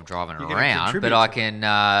while I'm driving You're gonna around, contribute but I to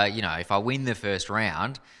can, if I win the first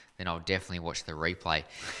round, then I'll definitely watch the replay.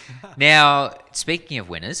 Now, speaking of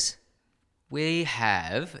winners, we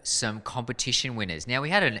have some competition winners. Now, we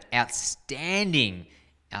had an outstanding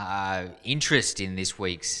interest in this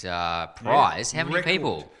week's prize. How many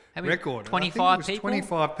people? How many? Record. 25 people?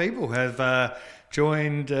 25 people have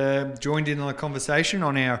joined in on the conversation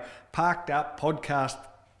on our Parked Up podcast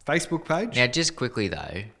Facebook page. Now, just quickly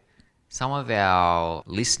though, some of our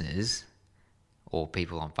listeners or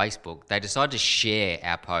people on Facebook, they decide to share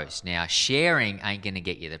our post. Now, sharing ain't going to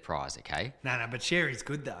get you the prize, okay? No, but sharing's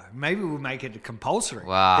good though. Maybe we'll make it compulsory.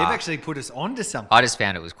 Wow. They've actually put us onto something. I just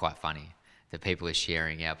found it was quite funny that people are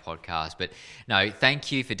sharing our podcast. But no,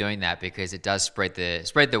 thank you for doing that, because it does spread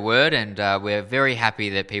the word, and we're very happy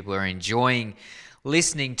that people are enjoying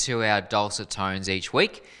listening to our dulcet tones each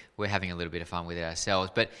week. We're having a little bit of fun with it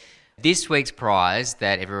ourselves. But this week's prize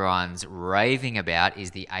that everyone's raving about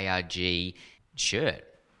is the ARG shirt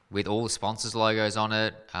with all the sponsors' logos on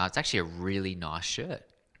it. It's actually a really nice shirt.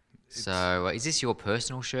 So is this your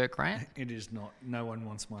personal shirt, Grant? It is not. No one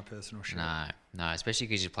wants my personal shirt. No, especially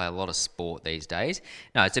because you play a lot of sport these days.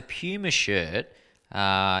 No, it's a Puma shirt.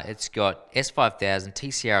 It's got S5000,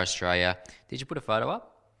 TCR Australia. Did you put a photo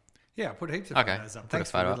up? Yeah, I put heaps of Okay, photos up. put a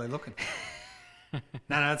Thanks for photo up. really looking.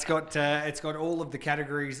 No, it's got all of the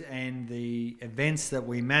categories and the events that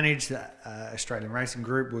we manage. The Australian Racing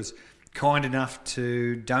Group was kind enough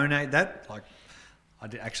to donate that. I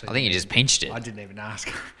think you just pinched it. I didn't even ask.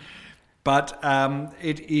 But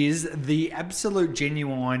it is the absolute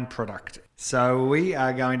genuine product. So we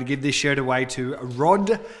are going to give this shirt away to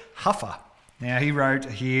Rod Huffer. Now, he wrote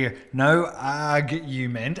here, no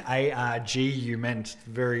argument, A-R-G-U-ment.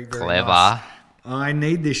 Very, very Clever. nice. I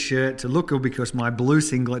need this shirt to look good because my blue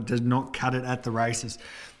singlet does not cut it at the races.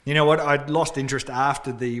 You know what? I'd lost interest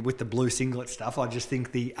with the blue singlet stuff. I just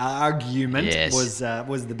think the argument Yes. was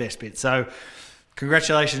the best bit. So,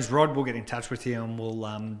 congratulations, Rod. We'll get in touch with you and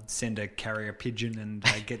we'll send a carrier pigeon and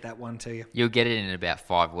get that one to you. You'll get it in about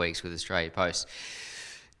 5 weeks with Australia Post.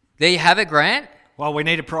 There you have it, Grant. Well, we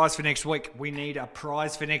need a prize for next week.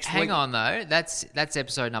 Hang on, though. That's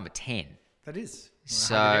episode number 10. That is.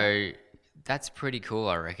 So that's pretty cool,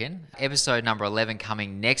 I reckon. Episode number 11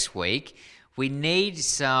 coming next week. We need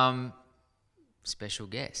some special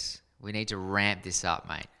guests. We need to ramp this up,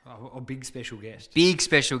 mate. A big special guest. Big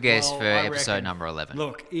special guest Well, for I episode reckon- number 11.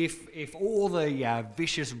 Look, if all the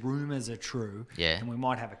vicious rumours are true, Yeah. then we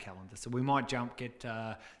might have a calendar. So we might get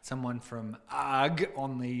someone from ARG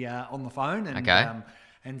on the phone and Okay.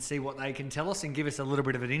 And see what they can tell us and give us a little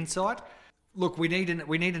bit of an insight. Look, we need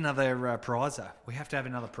another prizer. We have to have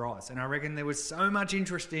another prize, and I reckon there was so much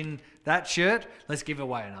interest in that shirt. Let's give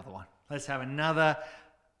away another one. Let's have another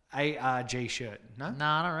ARG shirt. No, No,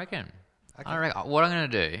 I don't reckon. I don't reckon. What I'm going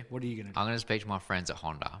to do, what are you going to do? I'm going to speak to my friends at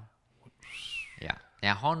Honda. Yeah.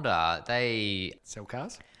 Now, Honda, they Sell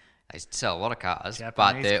cars? sell a lot of cars, Japanese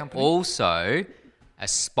but they're company? also a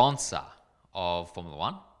sponsor of Formula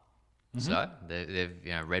One. Mm-hmm. So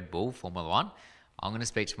they've Red Bull, Formula One. I'm going to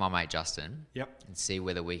speak to my mate Justin. Yep. And see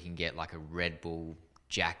whether we can get like a Red Bull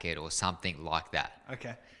jacket or something like that.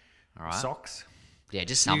 Okay. All right. Socks. Yeah,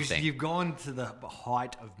 just something. You've gone to the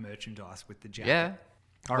height of merchandise with the jacket. Yeah.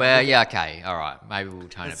 All right, Well, yeah, okay. All right. Maybe we'll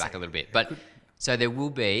tone Let's it back see. a little bit. But so there'll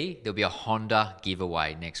be a Honda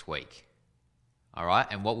giveaway next week. All right.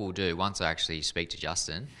 And what we'll do once I actually speak to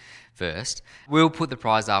Justin first, we'll put the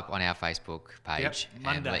prize up on our Facebook page and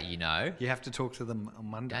Monday. let you know. You have to talk to them on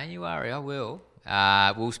Monday. Don't you worry, I will.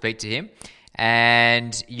 We'll speak to him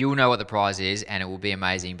and you'll know what the prize is and it will be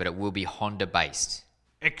amazing, but it will be Honda based.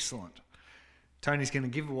 Excellent. Tony's going to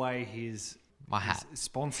give away My hat. his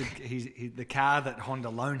sponsored the car that Honda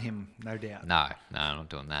loaned him, no doubt. No, I'm not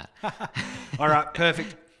doing that. All right,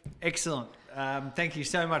 perfect. Excellent. Thank you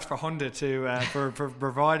so much for Honda for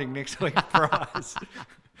providing next week's prize.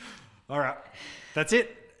 All right, that's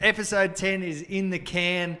it. Episode 10 is in the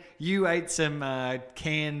can. You ate some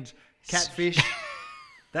canned catfish.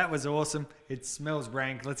 That was awesome. It smells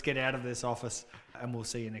rank. Let's get out of this office and we'll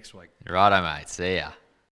see you next week. Righto, mate. See ya.